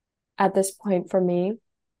at this point for me.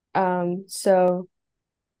 So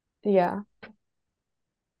yeah,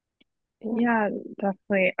 yeah, Yeah,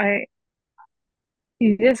 definitely.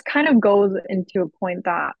 This kind of goes into a point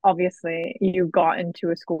that obviously you got into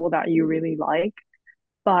a school that you really like,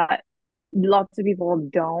 but lots of people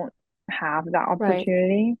don't have that right.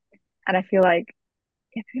 opportunity. And I feel like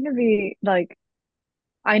it's gonna be like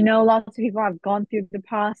I know lots of people have gone through the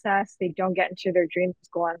process, they don't get into their dream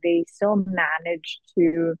school and they still manage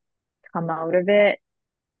to come out of it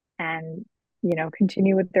and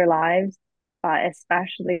continue with their lives. But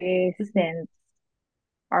especially Mhm. since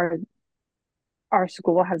our our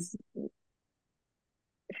school has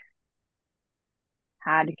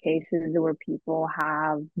had cases where people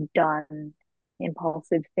have done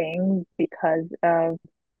impulsive things because of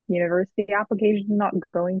university applications not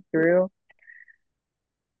going through.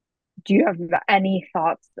 Do you have any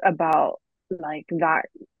thoughts about like that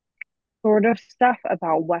sort of stuff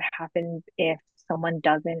about what happens if someone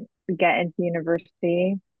doesn't get into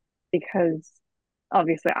university? Because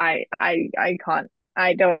obviously I can't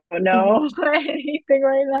I don't Mhm. know anything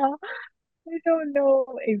right now. I don't know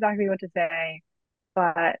exactly what to say,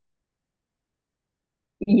 but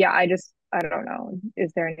yeah, I don't know.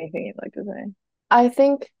 Is there anything you'd like to say? I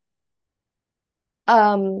think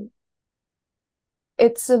um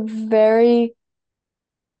it's a very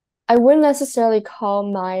I wouldn't necessarily call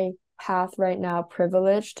my path right now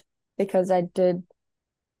privileged because I did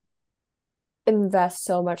invest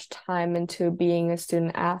so much time into being a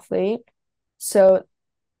student athlete. So,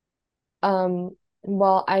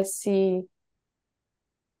 while I see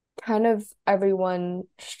kind of everyone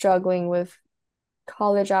struggling with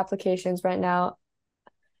college applications right now,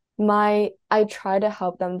 I try to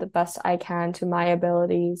help them the best I can to my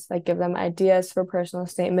abilities, like give them ideas for personal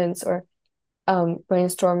statements or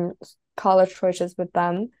brainstorm college choices with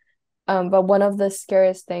them. But one of the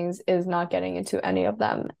scariest things is not getting into any of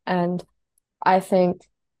them. And I think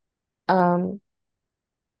um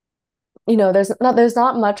there's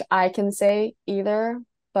not much I can say either,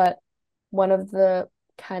 but one of the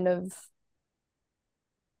kind of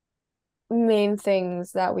main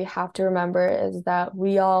things that we have to remember is that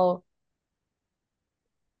we all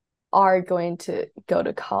are going to go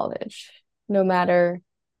to college, no matter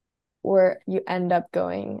where you end up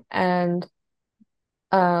going. And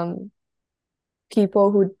um,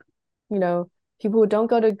 people who, you know, people who don't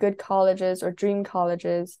go to good colleges or dream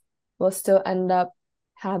colleges will still end up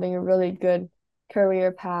having a really good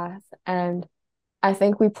career path. And I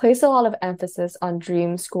think we place a lot of emphasis on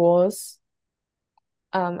dream schools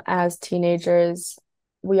as teenagers.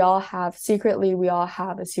 We all have a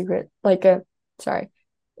secret, like a, sorry,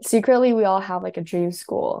 secretly, we all have like a dream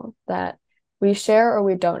school that we share or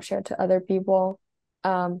we don't share to other people.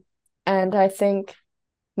 Um, and I think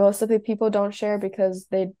most of the people don't share because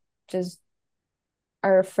they just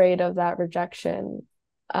are afraid of that rejection.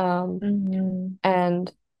 Um, Hmm.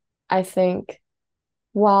 and I think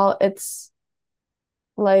while it's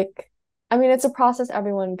like, I mean, it's a process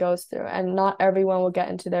everyone goes through, and not everyone will get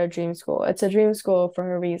into their dream school. It's a dream school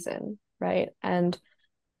for a reason, right? And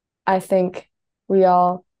I think we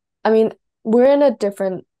all, I mean, we're in a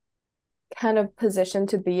different kind of position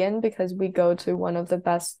to be in because we go to one of the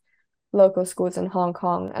best local schools in Hong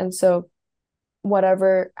Kong. And so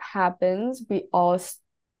whatever happens, we all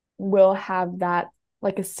will have that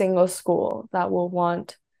like a single school that will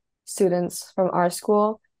want students from our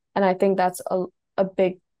school. And I think that's a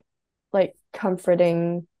big like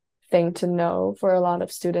comforting thing to know for a lot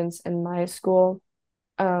of students in my school.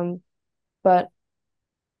 Um, but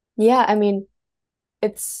yeah, I mean,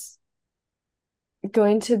 it's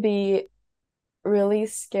going to be really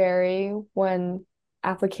scary when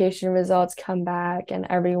application results come back and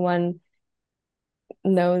everyone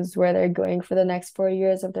knows where they're going for the next 4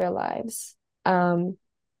 years of their lives. And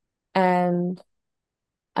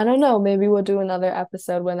I don't know, maybe we'll do another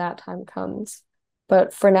episode when that time comes.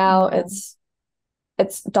 But for now, Yeah.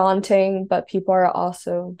 it's daunting, but people are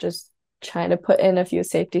also just trying to put in a few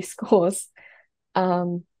safety schools.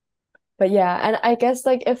 Um, but yeah, and I guess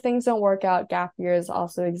like if things don't work out, gap years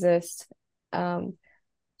also exist. Um,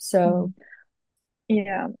 so Mhm.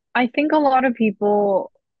 Yeah. I think a lot of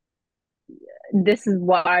people, this is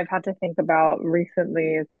what I've had to think about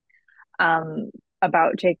recently, is um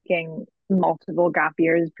about taking multiple gap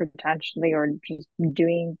years potentially, or just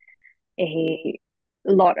doing a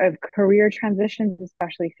lot of career transitions,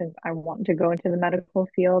 especially since I want to go into the medical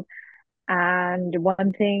field. And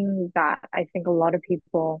one thing that I think a lot of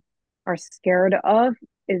people are scared of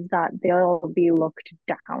is that they'll be looked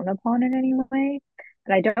down upon in any way.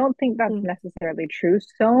 And I don't think that's mm, necessarily true.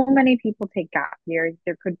 So many people take gap years.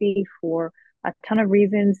 There could be for a ton of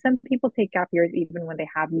reasons. Some people take gap years even when they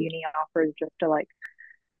have uni offers, just to like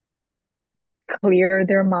clear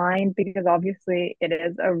their mind, because obviously it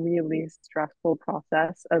is a really stressful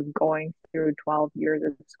process of going through 12 years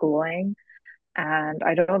of schooling. And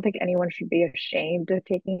I don't think anyone should be ashamed of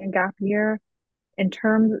taking a gap year. In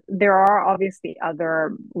terms, there are obviously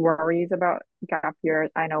other worries about gap years.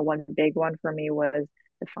 I know one big one for me was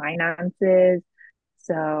the finances.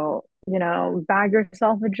 So, bag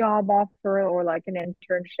yourself a job offer or like an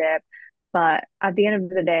internship. But at the end of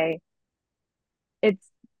the day, it's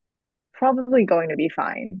probably going to be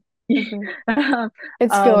fine. mhm.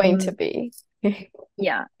 It's going to um, be.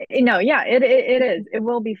 yeah, no, yeah, it is. It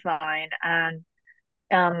will be fine. And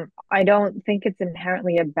I don't think it's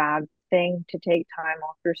inherently a bad thing to take time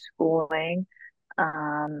off your schooling,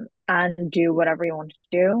 and do whatever you want to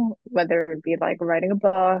do, whether it be like writing a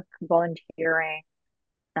book, volunteering.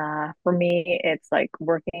 For me, it's like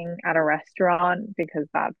working at a restaurant because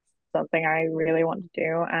that's something I really want to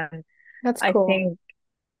do. And That's I cool. think,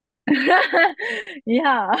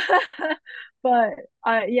 yeah, but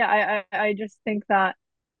I just think that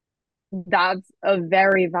that's a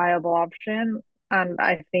very viable option. And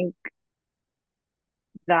I think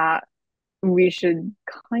that we should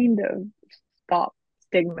kind of stop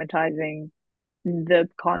stigmatizing the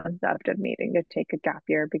concept of needing to take a gap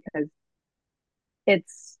year, because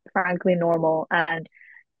it's frankly normal. And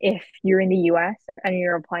if you're in the US and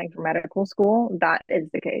you're applying for medical school, that is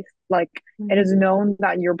the case. Like, it Mhm. is known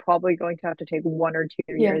that you're probably going to have to take 1 or 2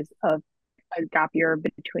 Yeah. years of a gap year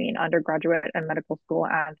between undergraduate and medical school.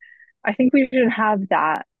 And I think we should have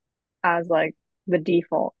that as like the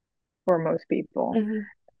default for most people. Mhm.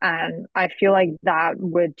 And I feel like that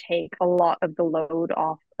would take a lot of the load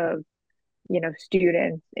off of,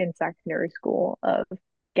 students in secondary school of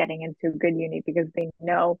getting into good uni, because they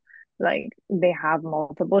know like they have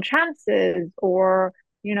multiple chances, or,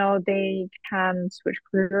 they can switch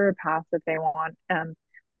career paths if they want,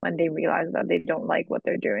 when they realize that they don't like what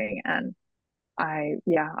they're doing. And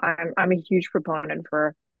I'm a huge proponent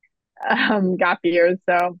for gap years.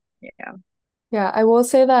 So yeah. Yeah, I will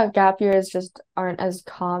say that gap years just aren't as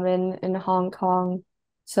common in Hong Kong.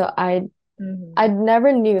 So I Hmm.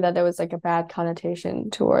 never knew that there was like a bad connotation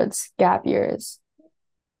towards gap years.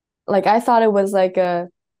 Like I thought it was like a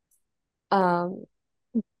um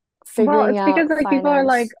Well, figuring it's because out like people are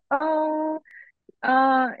like, finance. oh,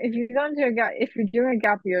 if you're going to a gap, if you're doing a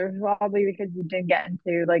gap year, it's probably because you didn't get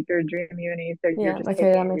into like your dream uni, so you're Yeah, just okay,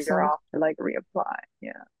 taking that a makes year sense. off to like reapply.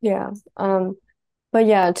 Yeah. Yeah. But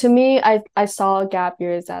yeah, to me, I saw gap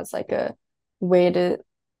years as like a way to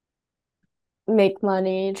make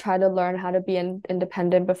money, try to learn how to be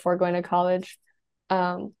independent before going to college.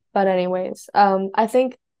 But anyways, I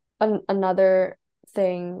think another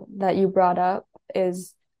thing that you brought up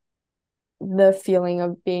is the feeling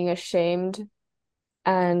of being ashamed.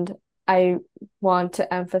 And I want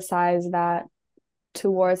to emphasize that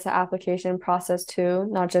towards the application process too,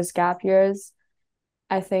 not just gap years.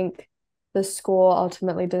 I think the school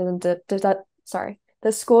ultimately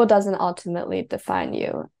the school doesn't ultimately define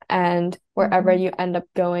you. And wherever Hmm. you end up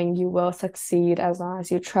going, you will succeed as long as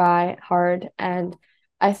you try hard. And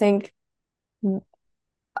I think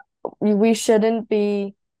we shouldn't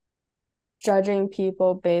be judging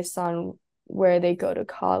people based on where they go to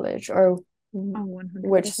college or Oh,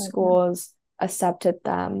 100%. which Yeah. schools accepted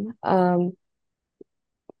them.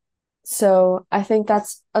 So I think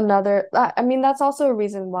that's another, I mean, that's also a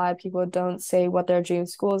reason why people don't say what their dream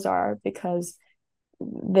schools are because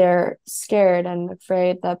they're scared and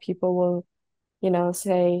afraid that people will,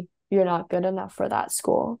 say you're not good enough for that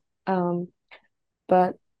school.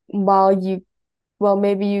 But while you, well,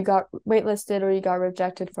 maybe you got waitlisted or you got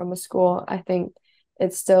rejected from a school, I think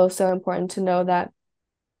it's still so important to know that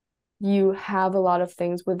you have a lot of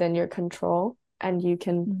things within your control and you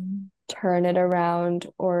can Mhm. turn it around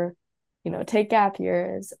or, take gap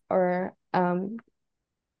years or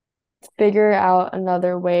figure out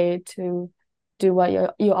another way to do what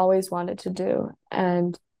you always wanted to do.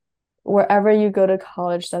 And wherever you go to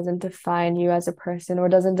college doesn't define you as a person or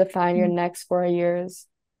doesn't define your next 4 years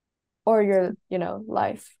or your,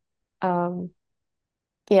 life. Um,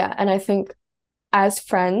 yeah, and I think as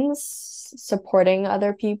friends, supporting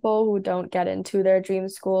other people who don't get into their dream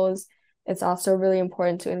schools, it's also really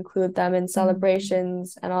important to include them in Mhm.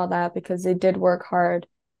 celebrations and all that because they did work hard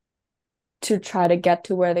to try to get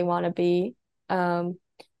to where they want to be. Um,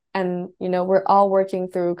 and we're all working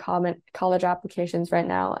through common college applications right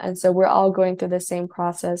now, and so we're all going through the same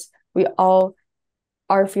process. We all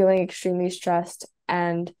are feeling extremely stressed,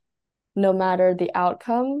 and no matter the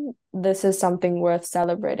outcome, this is something worth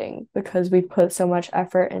celebrating because we put so much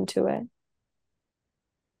effort into it.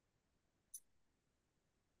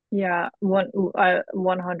 Yeah, I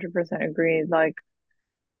 100% agree. Like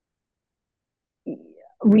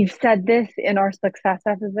we've said this in our success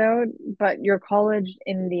episode, but your college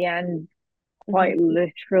in the end Mhm. quite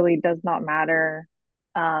literally does not matter.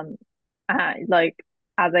 Um, like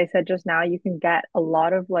as I said just now, you can get a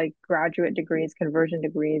lot of like graduate degrees, conversion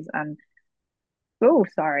degrees, and oh,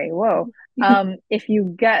 sorry, whoa. If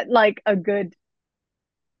you get like a good,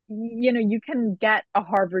 you can get a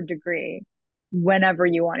Harvard degree whenever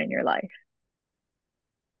you want in your life.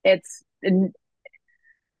 It's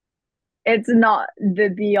it's not the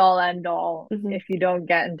be all end all Mhm. if you don't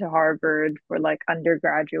get into Harvard for like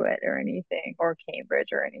undergraduate or anything or Cambridge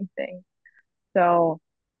or anything. So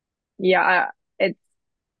yeah, it's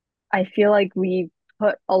I feel like we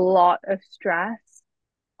put a lot of stress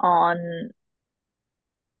on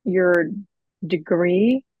your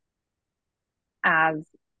degree as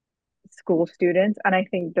school students, and I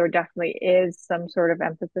think there definitely is some sort of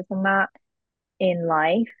emphasis on that in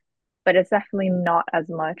life, but it's definitely not as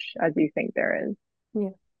much as you think there is. Yeah.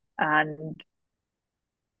 And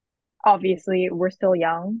obviously, we're still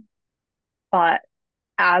young, but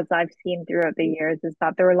as I've seen throughout the years, is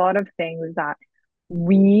that there are a lot of things that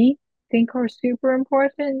we think are super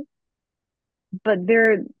important, but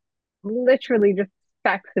they're literally just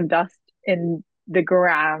specks of dust in the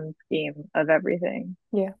grand scheme of everything.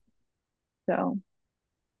 Yeah. So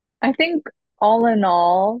I think all in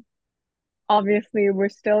all, obviously we're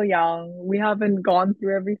still young. We haven't gone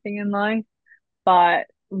through everything in life, but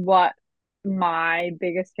what my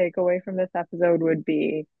biggest takeaway from this episode would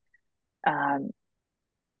be um,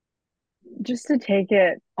 just to take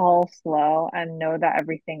it all slow and know that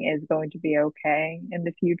everything is going to be okay in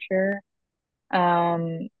the future.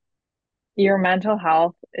 Um, your mental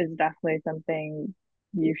health is definitely something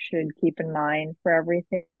you should keep in mind for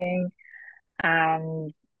everything.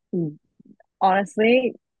 And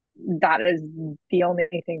honestly, that is the only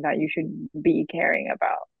thing that you should be caring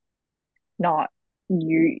about, not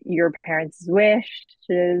your parents'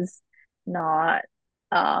 wishes, not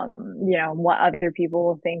what other people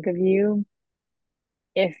will think of you.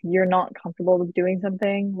 If you're not comfortable with doing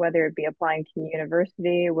something, whether it be applying to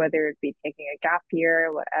university, whether it be taking a gap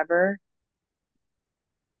year, whatever,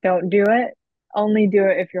 don't do it. Only do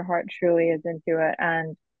it if your heart truly is into it.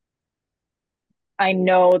 And I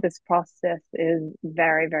know this process is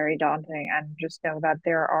very, very daunting, and just know that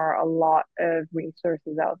there are a lot of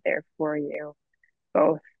resources out there for you,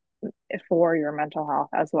 both for your mental health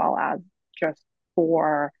as well as just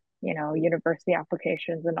for, university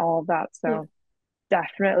applications and all of that. Yeah. So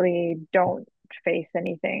definitely don't face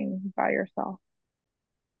anything by yourself.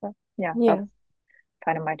 But yeah, Yeah. that's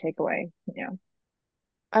kind of my takeaway. Yeah.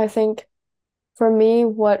 I think for me,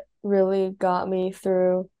 what really got me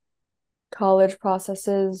through college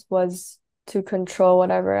processes was to control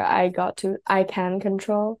whatever I can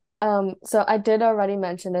control. So I did already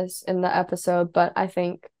mention this in the episode, but I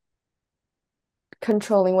think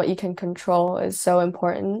controlling what you can control is so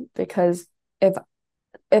important because if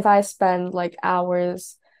if I spend like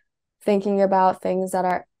hours thinking about things that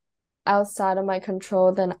are outside of my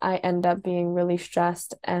control, then I end up being really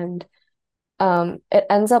stressed and it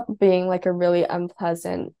ends up being like a really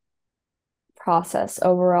unpleasant process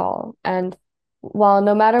overall. And while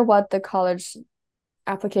no matter what the college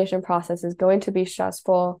application process is going to be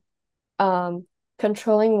stressful, um,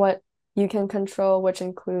 controlling what you can control, which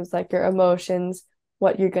includes like your emotions,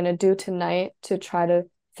 what you're gonna do tonight to try to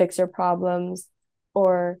fix your problems,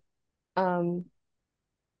 or um,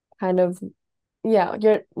 kind of, yeah,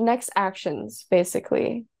 your next actions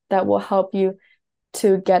basically that will help you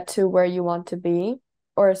to get to where you want to be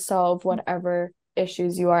or solve whatever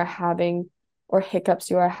issues you are having or hiccups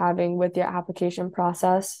you are having with your application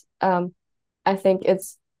process. I think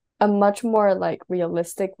it's a much more like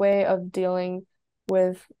realistic way of dealing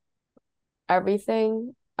with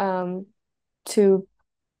everything, to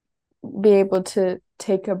be able to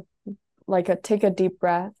take a deep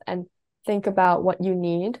breath and think about what you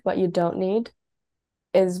need, what you don't need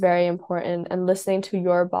is very important. And listening to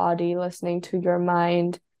your body, listening to your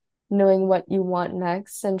mind, knowing what you want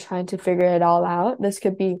next and trying to figure it all out. This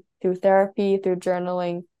could be through therapy, through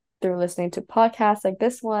journaling, through listening to podcasts like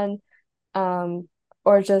this one, um,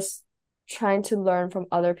 or just trying to learn from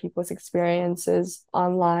other people's experiences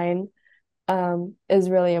online, is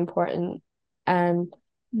really important. And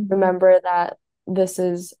Mhm. remember that this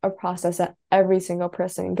is a process that every single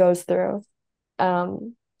person goes through.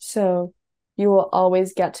 So you will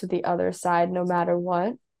always get to the other side no matter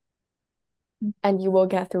what, and you will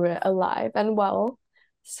get through it alive and well.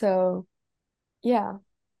 So, yeah,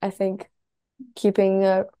 I think keeping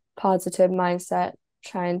a positive mindset,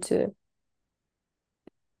 trying to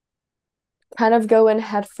kind of go in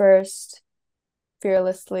head first,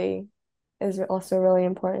 fearlessly, is also really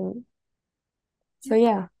important. So,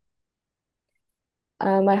 yeah,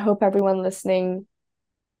 I hope everyone listening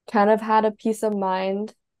kind of had a peace of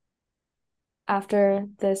mind after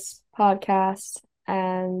this podcast.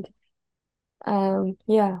 And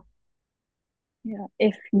yeah, Yeah.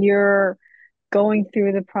 If you're going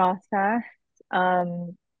through the process,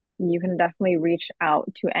 um, you can definitely reach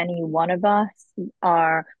out to any one of us.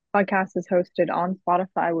 Our podcast is hosted on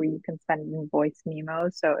Spotify where you can send in voice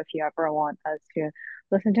memos. So if you ever want us to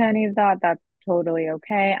listen to any of that, that's totally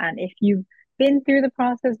okay. And if you've been through the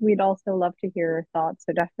process, we'd also love to hear your thoughts.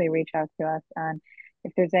 So definitely reach out to us. And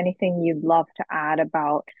if there's anything you'd love to add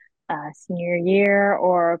about senior year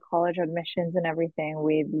or college admissions and everything,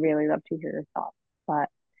 we'd really love to hear your thoughts. But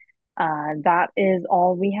that is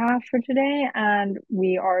all we have for today. And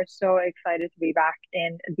we are so excited to be back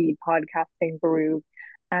in the podcasting groove.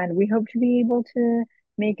 And we hope to be able to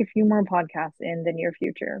make a few more podcasts in the near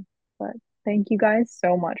future. But thank you guys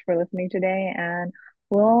so much for listening today. And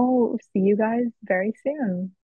we'll see you guys very soon.